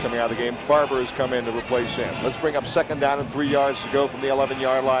Artis coming out of the game. Barber has come in to replace him. Let's bring up 2nd down and 3 yards to go from the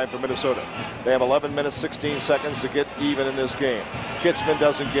 11-yard line for Minnesota. They have 11 minutes, 16 seconds to get even in this game. Kitzman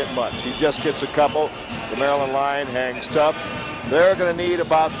doesn't get much. He just gets a couple. The Maryland line hangs tough. They're going to need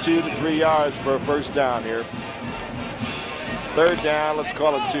about 2 to 3 yards for a first down here. 3rd down, let's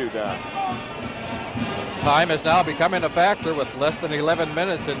call it 2 down. Time is now becoming a factor with less than 11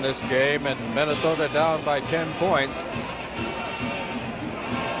 minutes in this game and Minnesota down by 10 points.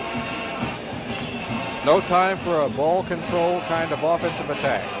 It's no time for a ball control kind of offensive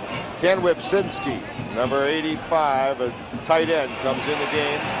attack. Ken Wipsinski, number 85, a tight end, comes in the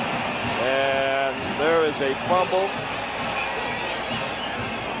game. And there is a fumble.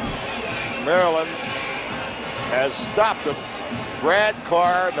 Maryland has stopped him. Brad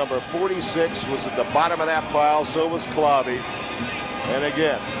Carr, number 46, was at the bottom of that pile. So was Clavy. And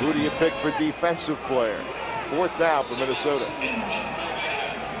again, who do you pick for defensive player? 4th down for Minnesota.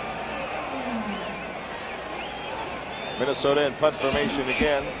 Minnesota in punt formation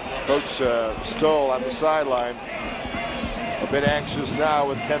again. Coach Stoll on the sideline. A bit anxious now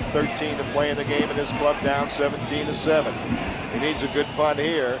with 10-13 to play in the game and his club down 17-7. He needs a good punt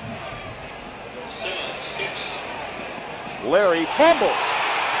here. Larry fumbles,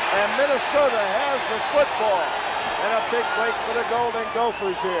 and Minnesota has the football. And a big break for the Golden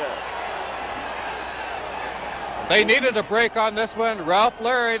Gophers here. They needed a break on this one. Ralph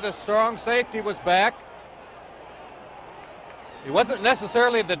Larry, the strong safety, was back. He wasn't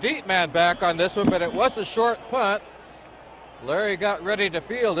necessarily the deep man back on this one, but it was a short punt. Larry got ready to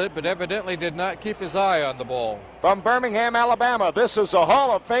field it, but evidently did not keep his eye on the ball. From Birmingham, Alabama, this is a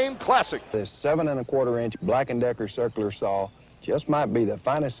Hall of Fame classic. This 7 1/4 inch Black & Decker circular saw just might be the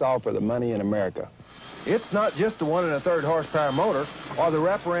finest saw for the money in America. It's not just the 1 1/3 horsepower motor or the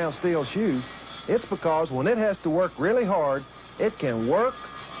wraparound steel shoes. It's because when it has to work really hard, it can work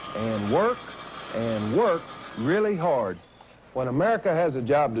and work and work really hard. When America has a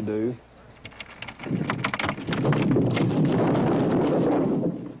job to do,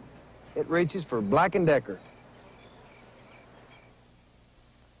 it reaches for Black & Decker.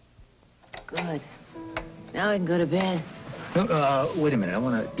 Good. Now we can go to bed. No, wait a minute. I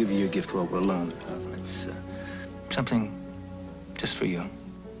want to give you your gift while we're alone. It's something just for you.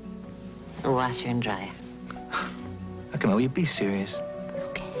 A washer and dryer. Now, come on, will you be serious?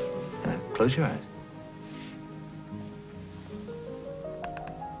 Okay. Close your eyes.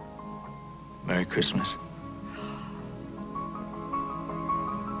 Merry Christmas.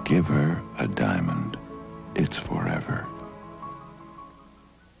 Give her a diamond. It's forever.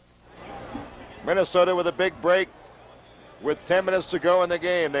 Minnesota with a big break with 10 minutes to go in the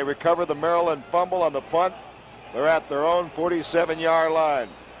game. They recover the Maryland fumble on the punt. They're at their own 47-yard line.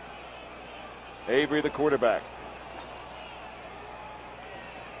 Avery, the quarterback.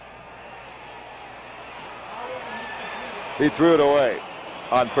 He threw it away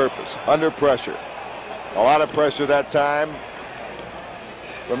on purpose, under pressure. A lot of pressure that time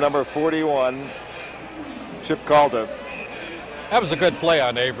from number 41, Chip Calder. That was a good play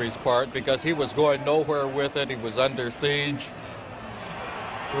on Avery's part because he was going nowhere with it. He was under siege.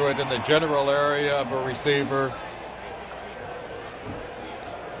 Threw it in the general area of a receiver.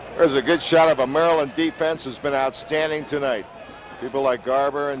 There's a good shot of a Maryland defense has been outstanding tonight. People like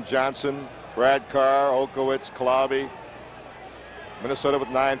Garber and Johnson, Brad Carr, Okowitz, Klavi. Minnesota with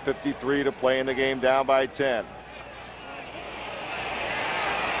 9:53 to play in the game, down by 10.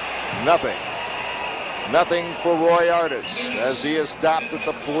 Nothing for Roy Artis as he is stopped at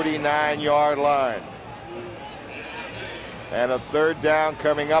the 49-yard line. And a third down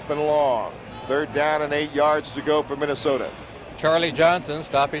coming up and long. Third down and 8 yards to go for Minnesota. Charlie Johnson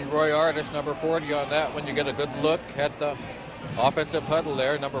stopping Roy Artis, number 40 on that one. You get a good look at the offensive huddle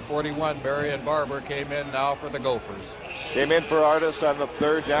there. Number 41, Marion Barber, came in now for the Gophers. Came in for Artis on the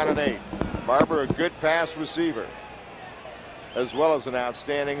third down and 8. Barber, a good pass receiver, as well as an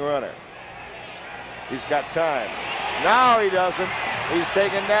outstanding runner. He's got time. Now he doesn't. He's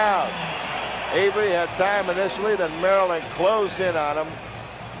taken down. Avery had time initially, then Maryland closed in on him.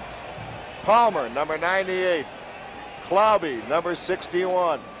 Palmer, number 98. Clouby, number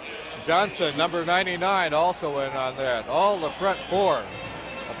 61. Johnson, number 99, also in on that. All the front four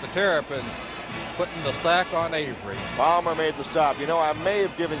of the Terrapins putting the sack on Avery. Palmer made the stop. You know, I may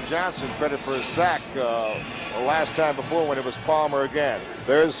have given Johnson credit for his sack last time before when it was Palmer again.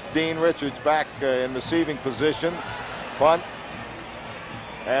 There's Dean Richards back in receiving position. Punt.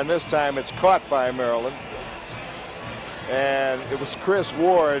 And this time it's caught by Maryland. And it was Chris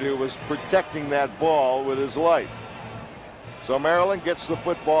Ward who was protecting that ball with his life. So Maryland gets the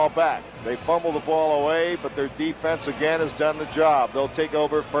football back. They fumble the ball away, but their defense again has done the job. They'll take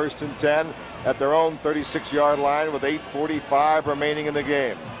over 1st and 10 at their own 36-yard line with 8:45 remaining in the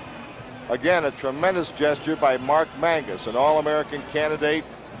game. Again, a tremendous gesture by Mark Mangus, an All-American candidate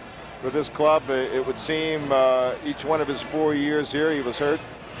for this club. It would seem each one of his 4 years here, he was hurt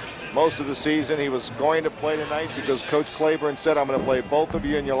most of the season. He was going to play tonight because Coach Claiborne said, I'm going to play both of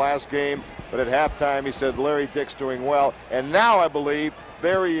you in your last game. But at halftime, he said, Larry Dick's doing well. And now I believe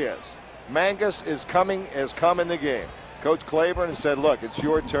there he is. Mangus has come in the game. Coach Claiborne has said, look, it's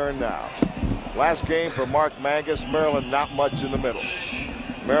your turn now. Last game for Mark Mangus. Maryland not much in the middle.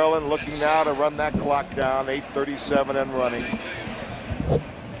 Maryland looking now to run that clock down. 8:37 and running.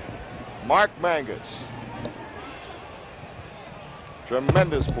 Mark Mangus.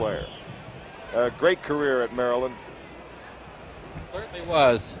 Tremendous player. A great career at Maryland. Certainly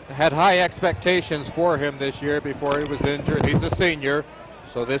was. Had high expectations for him this year before he was injured. He's a senior,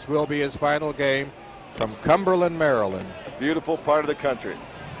 so this will be his final game from Cumberland, Maryland. A beautiful part of the country.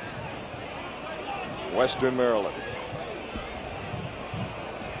 Western Maryland.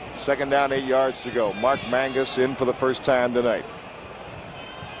 Second down, 8 yards to go. Mark Mangus in for the first time tonight.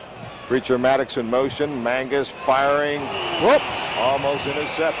 Preacher Maddox in motion. Mangus firing. Whoops! Almost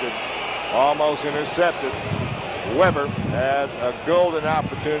intercepted. Almost intercepted. Weber had a golden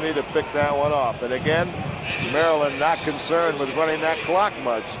opportunity to pick that one off. And again, Maryland not concerned with running that clock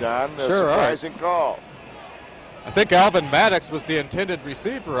much, Don. A surprising call. I think Alvin Maddox was the intended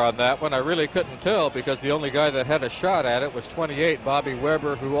receiver on that one. I really couldn't tell because the only guy that had a shot at it was 28, Bobby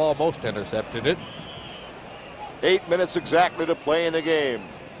Weber, who almost intercepted it. 8 minutes exactly to play in the game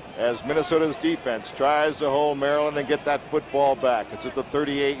as Minnesota's defense tries to hold Maryland and get that football back. It's at the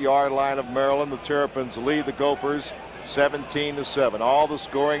 38-yard line of Maryland. The Terrapins lead the Gophers 17-7. All the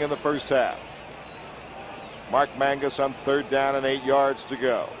scoring in the first half. Mark Mangus on third down and 8 yards to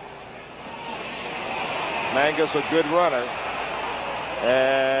go. Mangus, a good runner,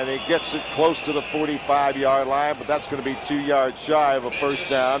 and he gets it close to the 45-yard line, but that's going to be 2 yards shy of a first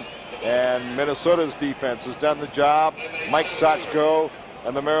down. And Minnesota's defense has done the job. Mike Sochko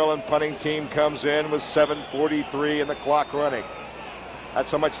and the Maryland punting team comes in with 7:43 in the clock running.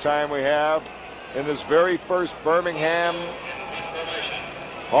 That's how much time we have in this very first Birmingham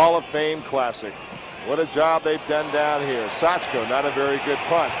Hall of Fame Classic. What a job they've done down here. Sochko, not a very good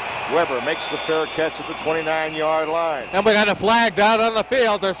punt. Weber makes the fair catch at the 29-yard line. And we got a flag down on the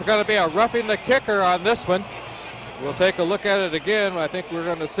field. There's going to be a roughing the kicker on this one. We'll take a look at it again. I think we're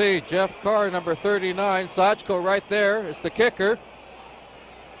going to see Jeff Carr, number 39. Sochko right there is the kicker.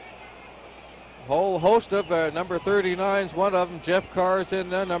 Whole host of number 39s, one of them. Jeff Carr is in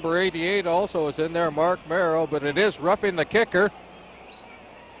there. Number 88 also is in there, Mark Merrill. But it is roughing the kicker.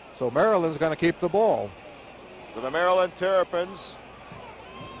 So Maryland's going to keep the ball. For the Maryland Terrapins,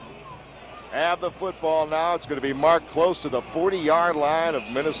 have the football now. It's going to be marked close to the 40-yard line of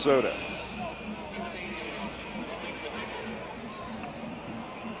Minnesota.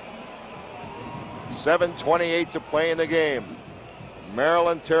 $7:28 to play in the game.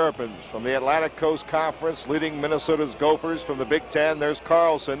 Maryland Terrapins from the Atlantic Coast Conference leading Minnesota's Gophers from the Big Ten. There's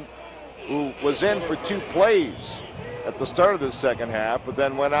Carlson, who was in for 2 plays at the start of the second half, but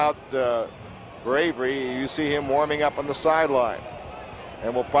then went out for Avery. You see him warming up on the sideline.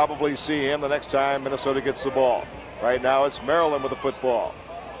 And we'll probably see him the next time Minnesota gets the ball. Right now it's Maryland with the football.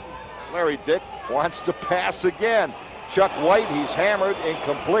 Larry Dick wants to pass again. Chuck White, he's hammered,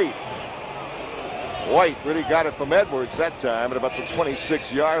 incomplete. White really got it from Edwards that time at about the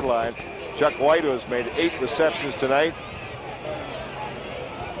 26-yard line. Chuck White, who has made 8 receptions tonight.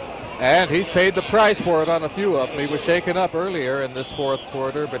 And he's paid the price for it on a few of them. He was shaken up earlier in this fourth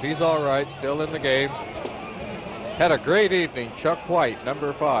quarter, but he's all right, still in the game. Had a great evening, Chuck White,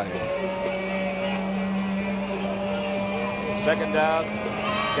 number 5. Second down,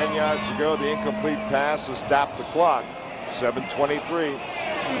 10 yards to go. The incomplete pass has stopped the clock. 7:23.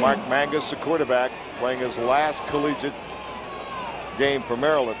 Mark Mangus, the quarterback, playing his last collegiate game for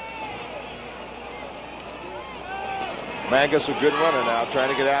Maryland. Mangus, a good runner now, trying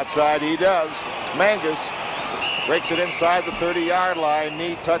to get outside. He does. Mangus breaks it inside the 30-yard line.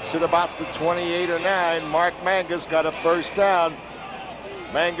 Knee touched at about the 28 or 9. Mark Mangus got a first down.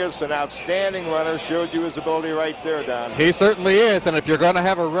 Mangus, an outstanding runner, showed you his ability right there, Don. He certainly is, and if you're going to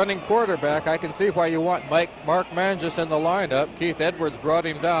have a running quarterback, I can see why you want Mark Mangus in the lineup. Keith Edwards brought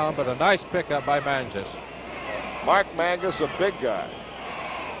him down, but a nice pickup by Mangus. Mark Mangus, a big guy.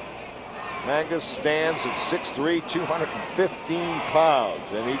 Mangus stands at 6'3", 215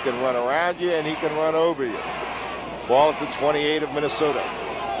 pounds, and he can run around you and he can run over you. Ball at the 28 of Minnesota.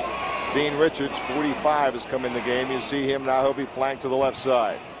 Dean Richards, 45, has come in the game. You see him now. He'll be flanked to the left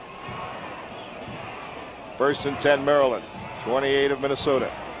side. 1st and 10, Maryland. 28 of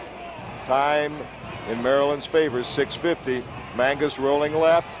Minnesota. Time in Maryland's favor, 6:50. Mangus rolling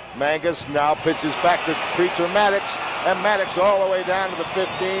left. Mangus now pitches back to Preacher Maddox, and Maddox all the way down to the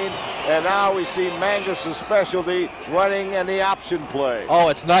 15. And now we see Mangus' specialty, running and the option play. Oh,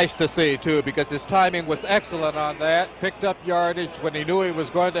 it's nice to see, too, because his timing was excellent on that. Picked up yardage when he knew he was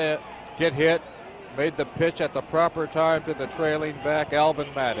going to get hit. Made the pitch at the proper time to the trailing back,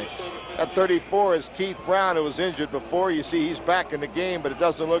 Alvin Maddox. At 34 is Keith Brown, who was injured before. You see he's back in the game, but it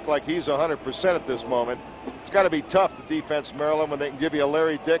doesn't look like he's 100% at this moment. It's got to be tough to defense Maryland when they can give you a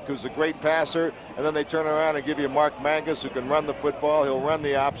Larry Dick, who's a great passer, and then they turn around and give you Mark Mangus, who can run the football. He'll run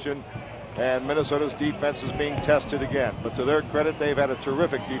the option, and Minnesota's defense is being tested again. But to their credit, they've had a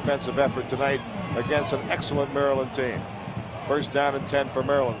terrific defensive effort tonight against an excellent Maryland team. 1st down and 10 for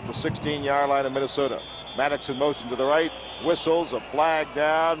Maryland, the 16-yard line of Minnesota. Maddox in motion to the right, whistles, a flag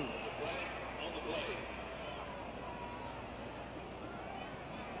down.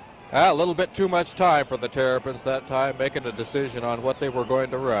 A little bit too much time for the Terrapins that time, making a decision on what they were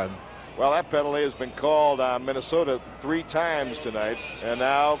going to run. Well, that penalty has been called on Minnesota 3 times tonight, and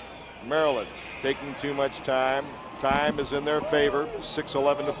now Maryland taking too much time. Time is in their favor.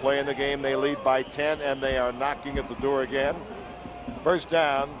 6:11 to play in the game. They lead by 10, and they are knocking at the door again. First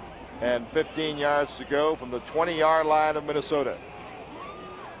down and 15 yards to go from the 20-yard line of Minnesota.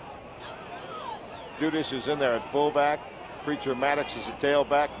 Dudish is in there at fullback. Preacher Maddox is a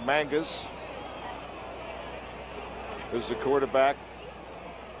tailback. Mangus is the quarterback.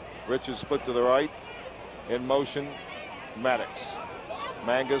 Rich is split to the right. In motion, Maddox.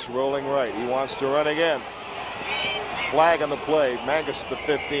 Mangus rolling right. He wants to run again. Flag on the play. Mangus at the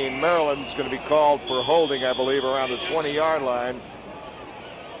 15. Maryland's going to be called for holding, I believe, around the 20-yard line.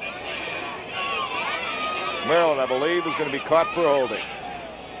 Maryland, I believe, is going to be caught for holding.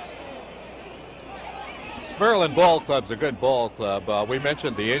 Maryland Ball Club's a good ball club. We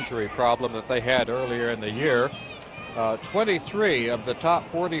mentioned the injury problem that they had earlier in the year. 23 of the top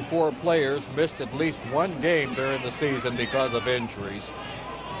 44 players missed at least one game during the season because of injuries.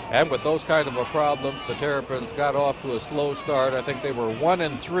 And with those kind of a problems, the Terrapins got off to a slow start. I think they were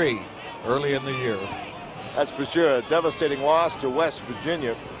 1-3 early in the year. That's for sure. A devastating loss to West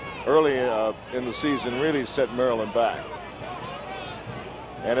Virginia early in the season really set Maryland back.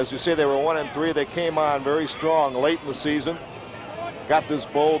 And as you say, they were 1-3. They came on very strong late in the season. Got this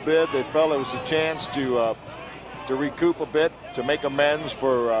bowl bid. They felt it was a chance to recoup a bit, to make amends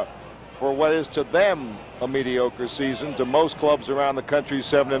for what is to them a mediocre season. To most clubs around the country,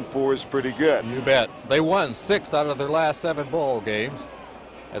 7-4 is pretty good. You bet. They won 6 out of their last 7 bowl games.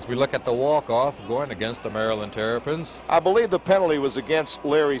 As we look at the walk-off going against the Maryland Terrapins. I believe the penalty was against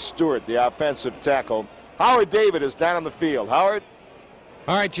Larry Stewart, the offensive tackle. Howard David is down on the field. Howard?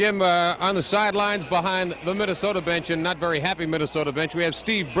 All right, Jim, on the sidelines behind the Minnesota bench, and not very happy Minnesota bench, we have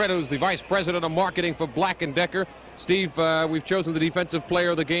Steve Britt, who's the Vice President of Marketing for Black & Decker. Steve, we've chosen the defensive player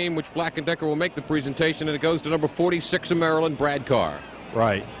of the game, which Black & Decker will make the presentation, and it goes to number 46 of Maryland, Brad Carr.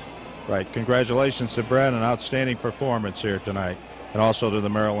 Right. Congratulations to Brad, an outstanding performance here tonight, and also to the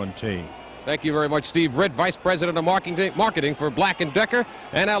Maryland team. Thank you very much, Steve Britt, Vice President of Marketing for Black & Decker.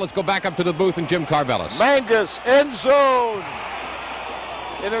 And now let's go back up to the booth and Jim Carvelis. Mangus, end zone.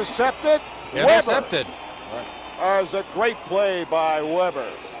 Intercepted. Intercepted. There's a great play by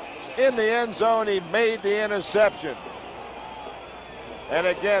Weber. In the end zone, he made the interception. And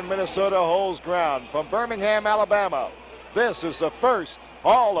again, Minnesota holds ground. From Birmingham, Alabama, this is the first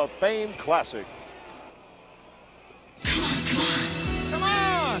Hall of Fame Classic.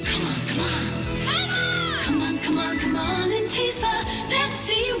 Come on and taste the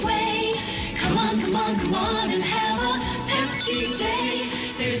Pepsi way. Come on and have a Pepsi day.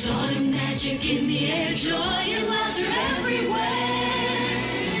 There's autumn magic in the air, joy and laughter everywhere.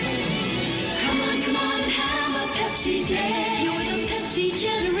 Come on and have a Pepsi day. You're the Pepsi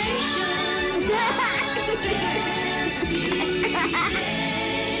generation. Pepsi day.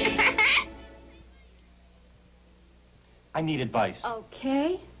 I need advice.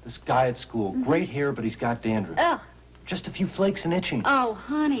 Okay. This guy at school, great hair, but he's got dandruff. Ugh. Just a few flakes and itching. Oh,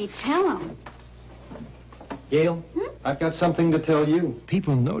 honey, tell him. Gail, I've got something to tell you.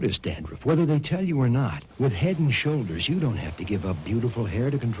 People notice dandruff, whether they tell you or not. With Head & Shoulders, you don't have to give up beautiful hair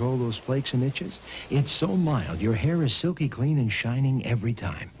to control those flakes and itches. It's so mild, your hair is silky clean and shining every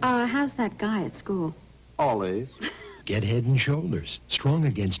time. How's that guy at school? Always. Get Head & Shoulders. Strong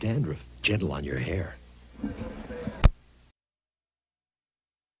against dandruff, gentle on your hair.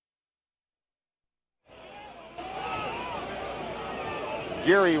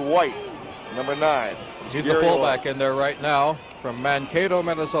 Gary White, number 9. He's the fullback in there right now from Mankato,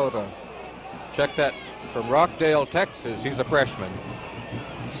 Minnesota. Check that from Rockdale, Texas. He's a freshman.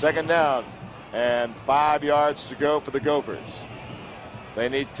 Second down and 5 yards to go for the Gophers. They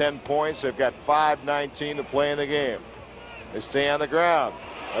need 10 points. They've got 5:19 to play in the game. They stay on the ground.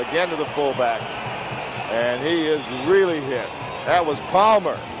 Again to the fullback. And he is really hit. That was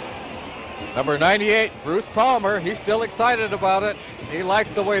Palmer. Number 98, Bruce Palmer. He's still excited about it. He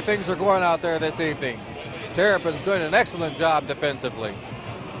likes the way things are going out there this evening. Terrapins doing an excellent job defensively.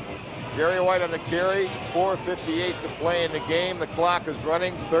 Gary White on the carry. 4:58 to play in the game. The clock is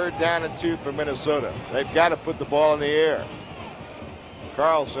running. 3rd down and 2 for Minnesota. They've got to put the ball in the air.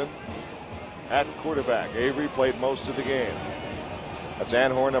 Carlson at quarterback. Avery played most of the game. That's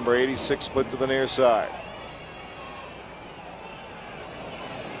Anhorn, number 86, split to the near side.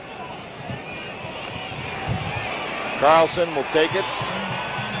 Carlson will take it.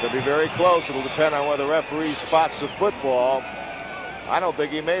 It's going to be very close. It'll depend on whether the referee spots the football. I don't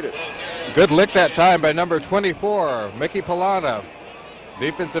think he made it. Good lick that time by number 24, Mickey Polana.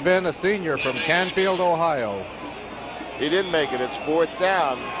 Defensive end, a senior from Canfield, Ohio. He didn't make it. It's 4th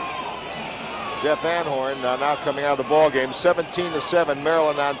down. Jeff Anhorn now coming out of the ball game. 17-7,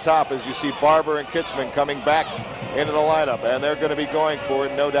 Maryland on top as you see Barber and Kitzman coming back into the lineup. And they're going to be going for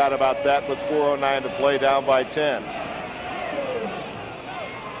it, no doubt about that, with 4:09 to play, down by 10.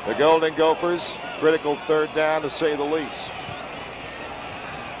 The Golden Gophers, critical 3rd down to say the least.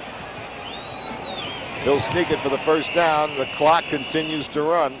 He'll sneak it for the 1st down. The clock continues to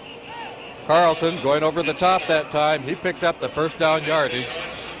run. Carlson going over the top that time. He picked up the 1st down yardage.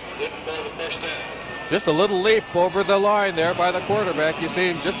 Just a little leap over the line there by the quarterback. You see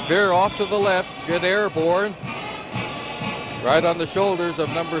him just veer off to the left, get airborne. Right on the shoulders of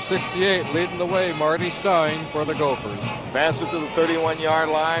number 68, leading the way, Marty Stein for the Gophers. Passes to the 31-yard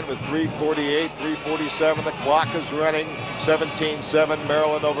line with 3:48, 3:47. The clock is running. 17-7,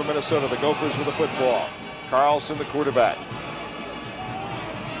 Maryland over Minnesota. The Gophers with the football. Carlson, the quarterback.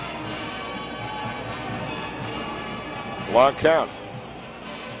 Long count.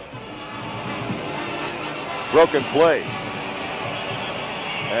 Broken play.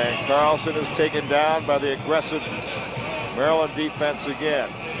 And Carlson is taken down by the aggressive Maryland defense again.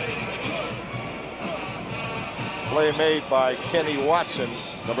 Play made by Kenny Watson,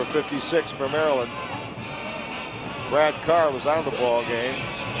 number 56 for Maryland. Brad Carr was out of the ball game.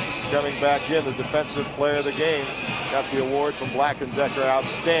 He's coming back in, the defensive player of the game. Got the award from Black & Decker,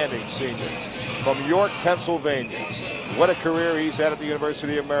 outstanding senior. From York, Pennsylvania. What a career he's had at the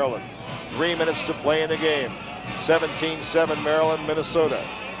University of Maryland. 3 minutes to play in the game. 17-7 Maryland, Minnesota.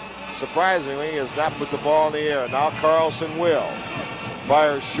 Surprisingly, he has not put the ball in the air. Now Carlson will.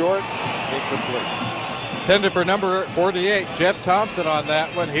 Fires short, incomplete. Intended for number 48, Jeff Thompson on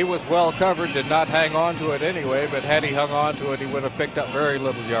that one. He was well covered, did not hang on to it anyway, but had he hung on to it, he would have picked up very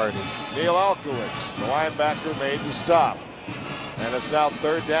little yardage. Neil Alkowitz, the linebacker, made the stop. And it's now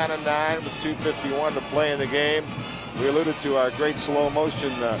 3rd down and 9 with 2:51 to play in the game. We alluded to our great slow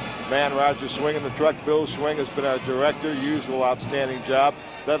motion man, Roger Swing, in the truck. Bill Swing has been our director. Usual outstanding job.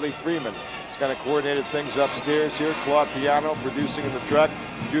 Dudley Freeman has kind of coordinated things upstairs here. Claude Piano producing in the truck.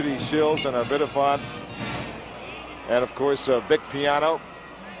 Judy Shills and our Vidafon. And of course, Vic Piano.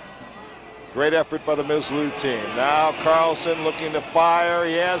 Great effort by the Mizlou team. Now Carlson looking to fire.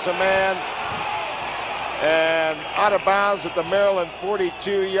 He has a man. And out of bounds at the Maryland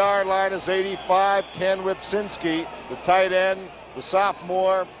 42-yard line is 85, Ken Wipsinski, the tight end, the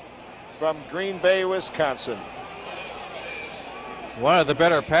sophomore from Green Bay, Wisconsin. One of the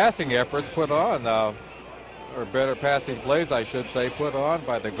better passing efforts put on, or better passing plays, I should say, put on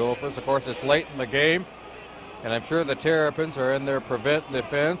by the Gophers. Of course, it's late in the game, and I'm sure the Terrapins are in their prevent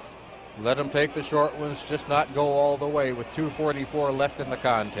defense. Let them take the short ones, just not go all the way with 2:44 left in the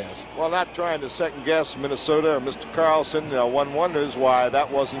contest. Well, not trying to second guess Minnesota or Mr. Carlson. One wonders why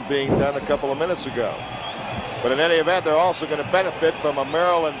that wasn't being done a couple of minutes ago. But in any event, they're also going to benefit from a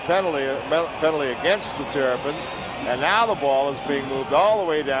Maryland penalty against the Terrapins. And now the ball is being moved all the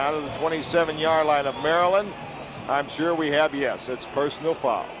way down to the 27-yard line of Maryland. I'm sure we have, yes, it's personal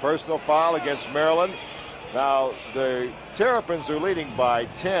foul. Personal foul against Maryland. Now, the Terrapins are leading by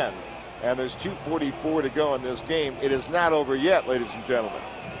 10. And there's 2:44 to go in this game. It is not over yet, ladies and gentlemen.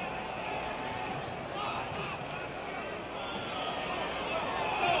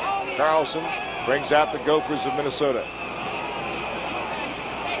 Carlson brings out the Gophers of Minnesota.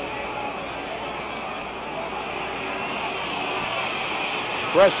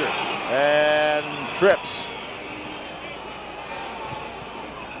 Pressure and trips.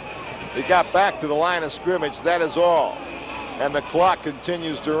 He got back to the line of scrimmage, that is all. And the clock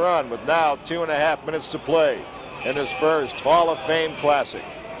continues to run with now 2.5 minutes to play in his first Hall of Fame Classic.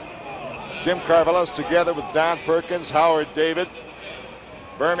 Jim Carvelis together with Don Perkins, Howard David,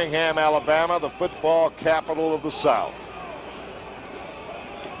 Birmingham, Alabama, the football capital of the South.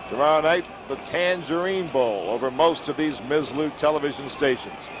 Tomorrow night, the Tangerine Bowl over most of these Mizlou television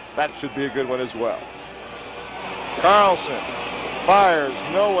stations. That should be a good one as well. Carlson fires,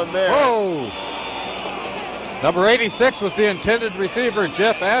 no one there. Whoa! Number 86 was the intended receiver,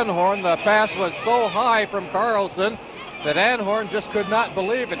 Jeff Anhorn. The pass was so high from Carlson that Anhorn just could not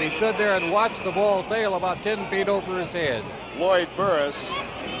believe it. He stood there and watched the ball sail about 10 feet over his head. Lloyd Burris,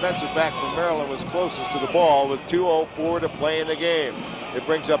 defensive back from Maryland, was closest to the ball with 2:04 to play in the game. It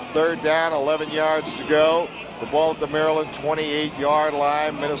brings up 3rd down, 11 yards to go. The ball at the Maryland 28-yard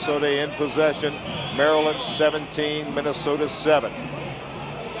line. Minnesota in possession. Maryland 17, Minnesota 7.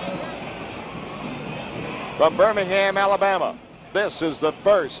 From Birmingham, Alabama, this is the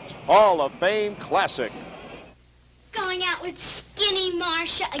first Hall of Fame Classic. Going out with Skinny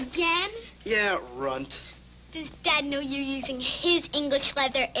Marcia again? Yeah, runt. Does Dad know you're using his English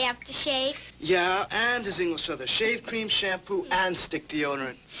leather aftershave? Yeah, and his English leather shave cream, shampoo, and stick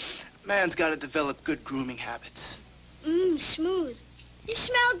deodorant. Man's got to develop good grooming habits. Smooth. You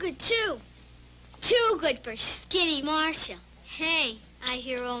smell good, too. Too good for skinny Marcia. Hey, I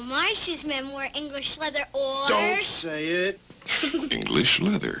hear old Marcia's men wear English leather or... Don't say it. English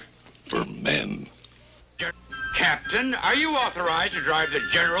leather for men. Captain, are you authorized to drive the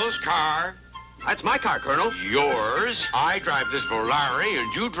General's car? That's my car, Colonel. Yours? I drive this Volare,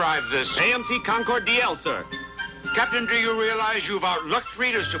 and you drive this... AMC Concord DL, sir. Captain, do you realize you've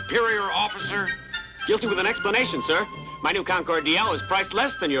outluxuried a superior officer? Guilty with an explanation, sir. My new Concord DL is priced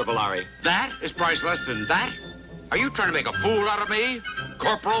less than your Volare. That is priced less than that? Are you trying to make a fool out of me,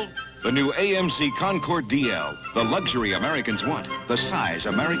 Corporal? The new AMC Concord DL. The luxury Americans want. The size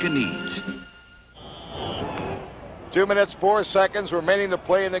America needs. 2 minutes, 4 seconds remaining to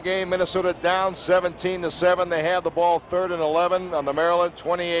play in the game. Minnesota down 17-7. They have the ball 3rd and 11 on the Maryland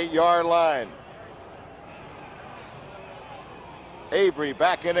 28-yard line. Avery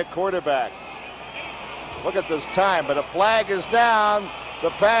back in at quarterback. Look at this time, but a flag is down. The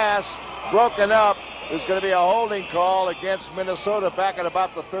pass broken up. There's going to be a holding call against Minnesota back at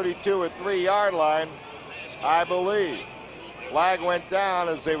about the 32 or 3-yard line, I believe. Flag went down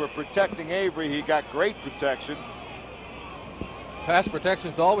as they were protecting Avery. He got great protection. Pass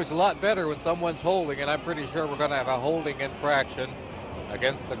protection is always a lot better when someone's holding, and I'm pretty sure we're going to have a holding infraction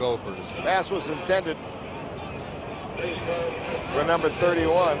against the Gophers. Pass was intended for number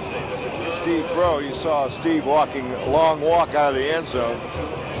 31, Steve Bro. You saw Steve walking a long walk out of the end zone.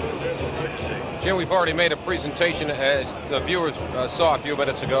 Jim, we've already made a presentation, as the viewers saw a few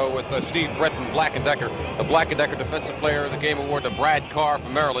minutes ago, with Steve Brett from Black & Decker. The Black & Decker Defensive Player of the Game Award to Brad Carr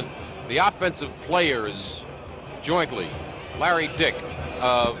from Maryland. The offensive players jointly, Larry Dick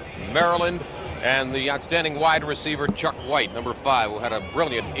of Maryland, and the outstanding wide receiver Chuck White, number 5, who had a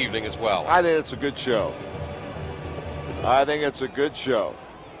brilliant evening as well. I think it's a good show. I think it's a good show.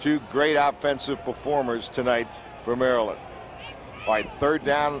 2 great offensive performers tonight for Maryland. All right, 3rd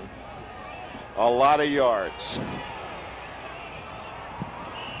down, a lot of yards.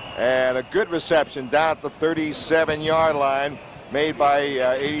 And a good reception down at the 37-yard line made by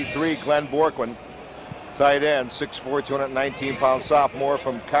 83 Glenn Borquin. Tight end, 6'4", 219-pound sophomore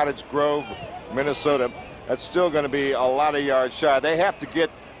from Cottage Grove, Minnesota. That's still going to be a lot of yards shy. They have to get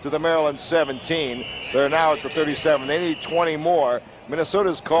to the Maryland 17. They're now at the 37. They need 20 more.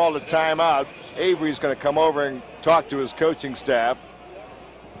 Minnesota's called a timeout. Avery's going to come over and talk to his coaching staff.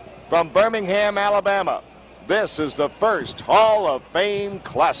 From Birmingham, Alabama, this is the first Hall of Fame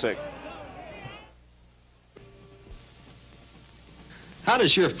Classic. How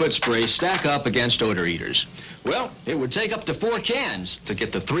does your foot spray stack up against odor eaters? Well, it would take up to 4 cans to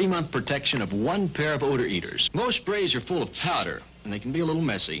get the 3-month protection of 1 pair of odor eaters. Most sprays are full of powder, and they can be a little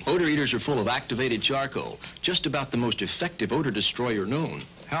messy. Odor eaters are full of activated charcoal, just about the most effective odor destroyer known.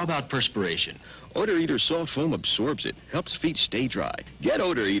 How about perspiration? Odor Eater Salt Foam absorbs it, helps feet stay dry. Get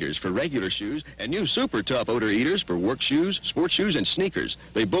Odor Eaters for regular shoes and new Super Tough Odor Eaters for work shoes, sports shoes, and sneakers.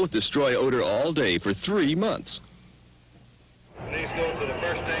 They both destroy odor all day for 3 months. Please go to the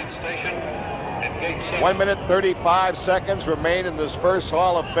first aid station at gate 7. 1 minute, 35 seconds remain in this first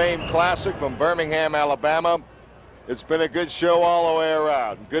Hall of Fame Classic from Birmingham, Alabama. It's been a good show all the way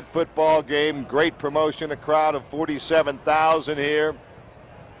around. Good football game, great promotion, a crowd of 47,000 here.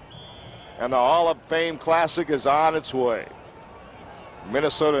 And the Hall of Fame Classic is on its way.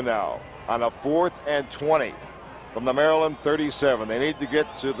 Minnesota now on a 4th and 20 from the Maryland 37. They need to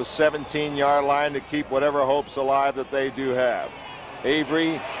get to the 17-yard line to keep whatever hopes alive that they do have.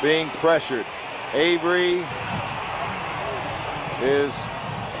 Avery being pressured. Avery is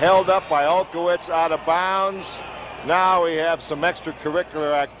held up by Olkowitz out of bounds. Now we have some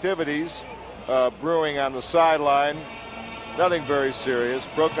extracurricular activities brewing on the sideline. Nothing very serious.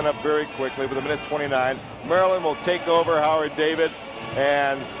 Broken up very quickly with 1:29. Maryland will take over Howard David,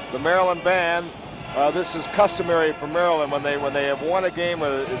 and the Maryland band. This is customary for Maryland when they have won a game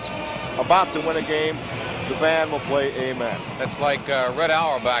or it's about to win a game. The band will play Amen. That's like Red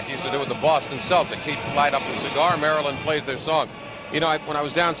Auerbach used to do with the Boston Celtics. He'd light up a cigar. Maryland plays their song. You know, when I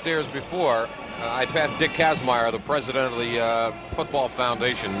was downstairs before, I passed Dick Kazmaier, the president of the Football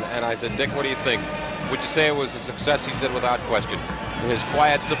Foundation, and I said, Dick, what do you think? Would you say it was a success? He said, without question. His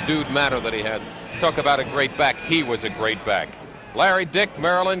quiet, subdued manner that he had. Talk about a great back. He was a great back. Larry Dick,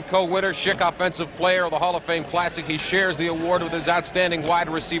 Maryland, co-winner, Schick Offensive Player of the Hall of Fame Classic. He shares the award with his outstanding wide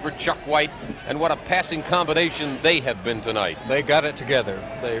receiver, Chuck White. And what a passing combination they have been tonight. They got it together.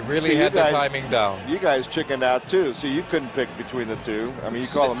 They really had the timing down. You guys chickened out, too. See, you couldn't pick between the two. I mean, you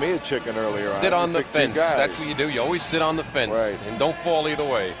called me a chicken earlier on. Sit on the fence. That's what you do. You always sit on the fence. Right. And don't fall either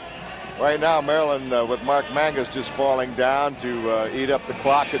way. Right now, Maryland, with Mark Mangus just falling down to eat up the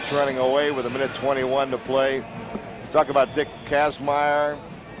clock. It's running away with 1:21 to play. Talk about Dick Kazmaier.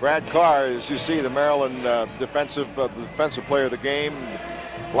 Brad Carr, as you see, the Maryland defensive player of the game,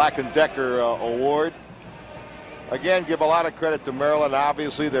 Black & Decker award. Again, give a lot of credit to Maryland.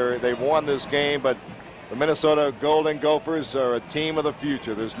 Obviously, they've won this game, but the Minnesota Golden Gophers are a team of the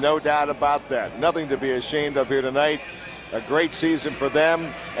future. There's no doubt about that. Nothing to be ashamed of here tonight. A great season for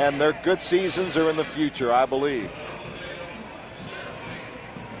them, and their good seasons are in the future, I believe.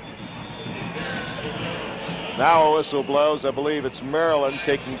 Now a whistle blows. I believe it's Maryland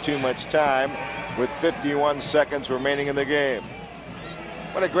taking too much time with 51 seconds remaining in the game.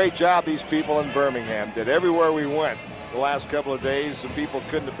 What a great job these people in Birmingham did. Everywhere we went the last couple of days, the people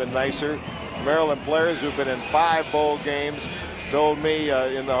couldn't have been nicer. Maryland players who've been in 5 bowl games told me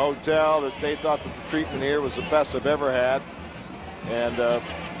in the hotel that they thought that the treatment here was the best they've ever had, and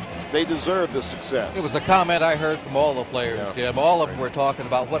they deserve the success. It was a comment I heard from all the players, Jim. All of them were talking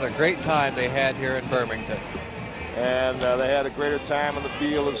about what a great time they had here in Birmingham. And they had a greater time on the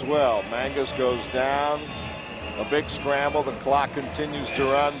field as well. Mangus goes down. A big scramble. The clock continues to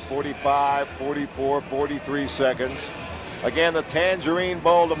run. 45, 44, 43 seconds. Again, the Tangerine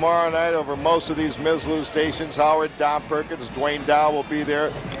Bowl tomorrow night over most of these Mizlou stations. Howard, Don Perkins, Dwayne Dow will be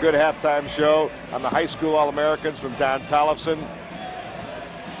there. Good halftime show on the high school All-Americans from Don Tollefson.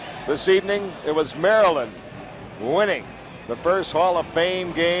 This evening, it was Maryland winning the first Hall of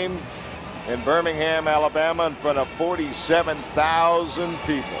Fame game in Birmingham, Alabama, in front of 47,000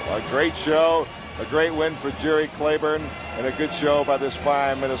 people. A great show, a great win for Jerry Claiborne, and a good show by this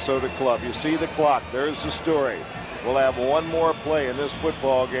fine Minnesota club. You see the clock. There's the story. We'll have one more play in this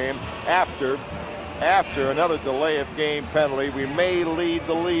football game after another delay of game penalty. We may lead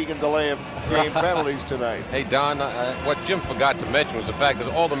the league in delay of game penalties tonight. Hey, Don, what Jim forgot to mention was the fact that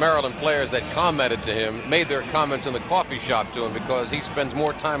all the Maryland players that commented to him made their comments in the coffee shop to him, because he spends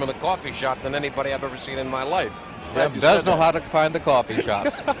more time in the coffee shop than anybody I've ever seen in my life. Jim does know how to find the coffee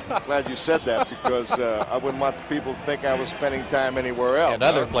shops. Glad you said that, because I wouldn't want the people to think I was spending time anywhere else. In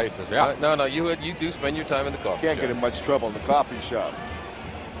other places, yeah. No, you do spend your time in the coffee shop. Can't get in much trouble in the coffee shop.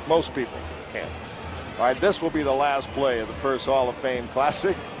 Most people can't. All right, this will be the last play of the first Hall of Fame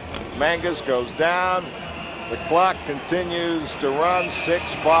Classic. Mangus goes down. The clock continues to run,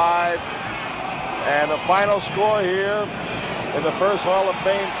 6-5. And the final score here in the first Hall of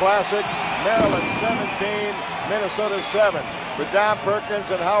Fame Classic, Maryland 17, Minnesota 7. For Don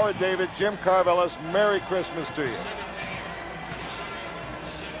Perkins and Howard David, Jim Carvelis, Merry Christmas to you.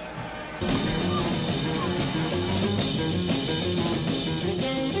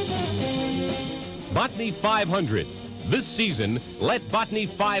 Botany 500. This season, let Botany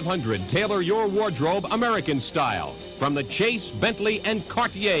 500 tailor your wardrobe American style from the Chase, Bentley, and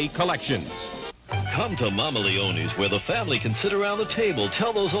Cartier collections. Come to Mama Leone's, where the family can sit around the table,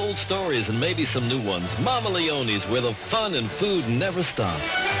 tell those old stories and maybe some new ones. Mama Leone's, where the fun and food never stop.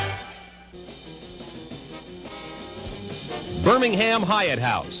 Birmingham Hyatt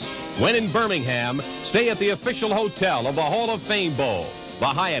House. When in Birmingham, stay at the official hotel of the Hall of Fame Bowl, the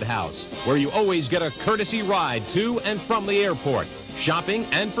Hyatt House, where you always get a courtesy ride to and from the airport, shopping,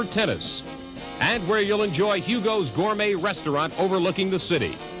 and for tennis. And where you'll enjoy Hugo's Gourmet Restaurant overlooking the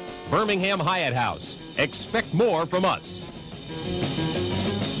city. Birmingham Hyatt House. Expect more from us.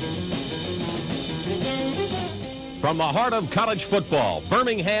 From the heart of college football,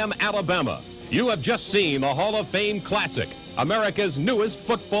 Birmingham, Alabama, you have just seen the Hall of Fame Classic, America's newest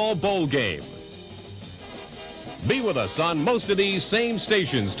football bowl game. Be with us on most of these same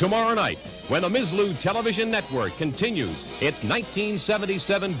stations tomorrow night when the Mizlou Television Network continues its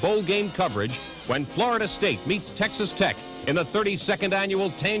 1977 bowl game coverage when Florida State meets Texas Tech in the 32nd annual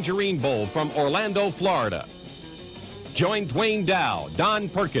Tangerine Bowl from Orlando, Florida. Join Dwayne Dow, Don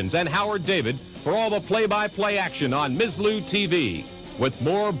Perkins, and Howard David for all the play-by-play action on Mizlou TV, with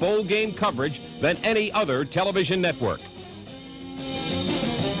more bowl game coverage than any other television network.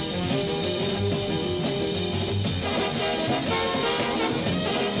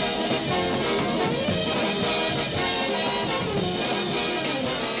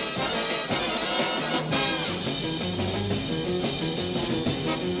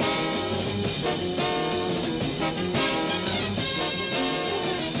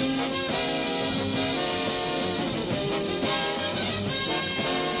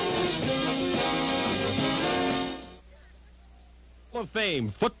 of Fame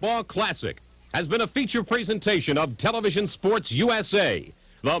Football Classic has been a feature presentation of Television Sports USA,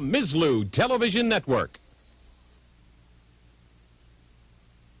 the Mizlou Television Network.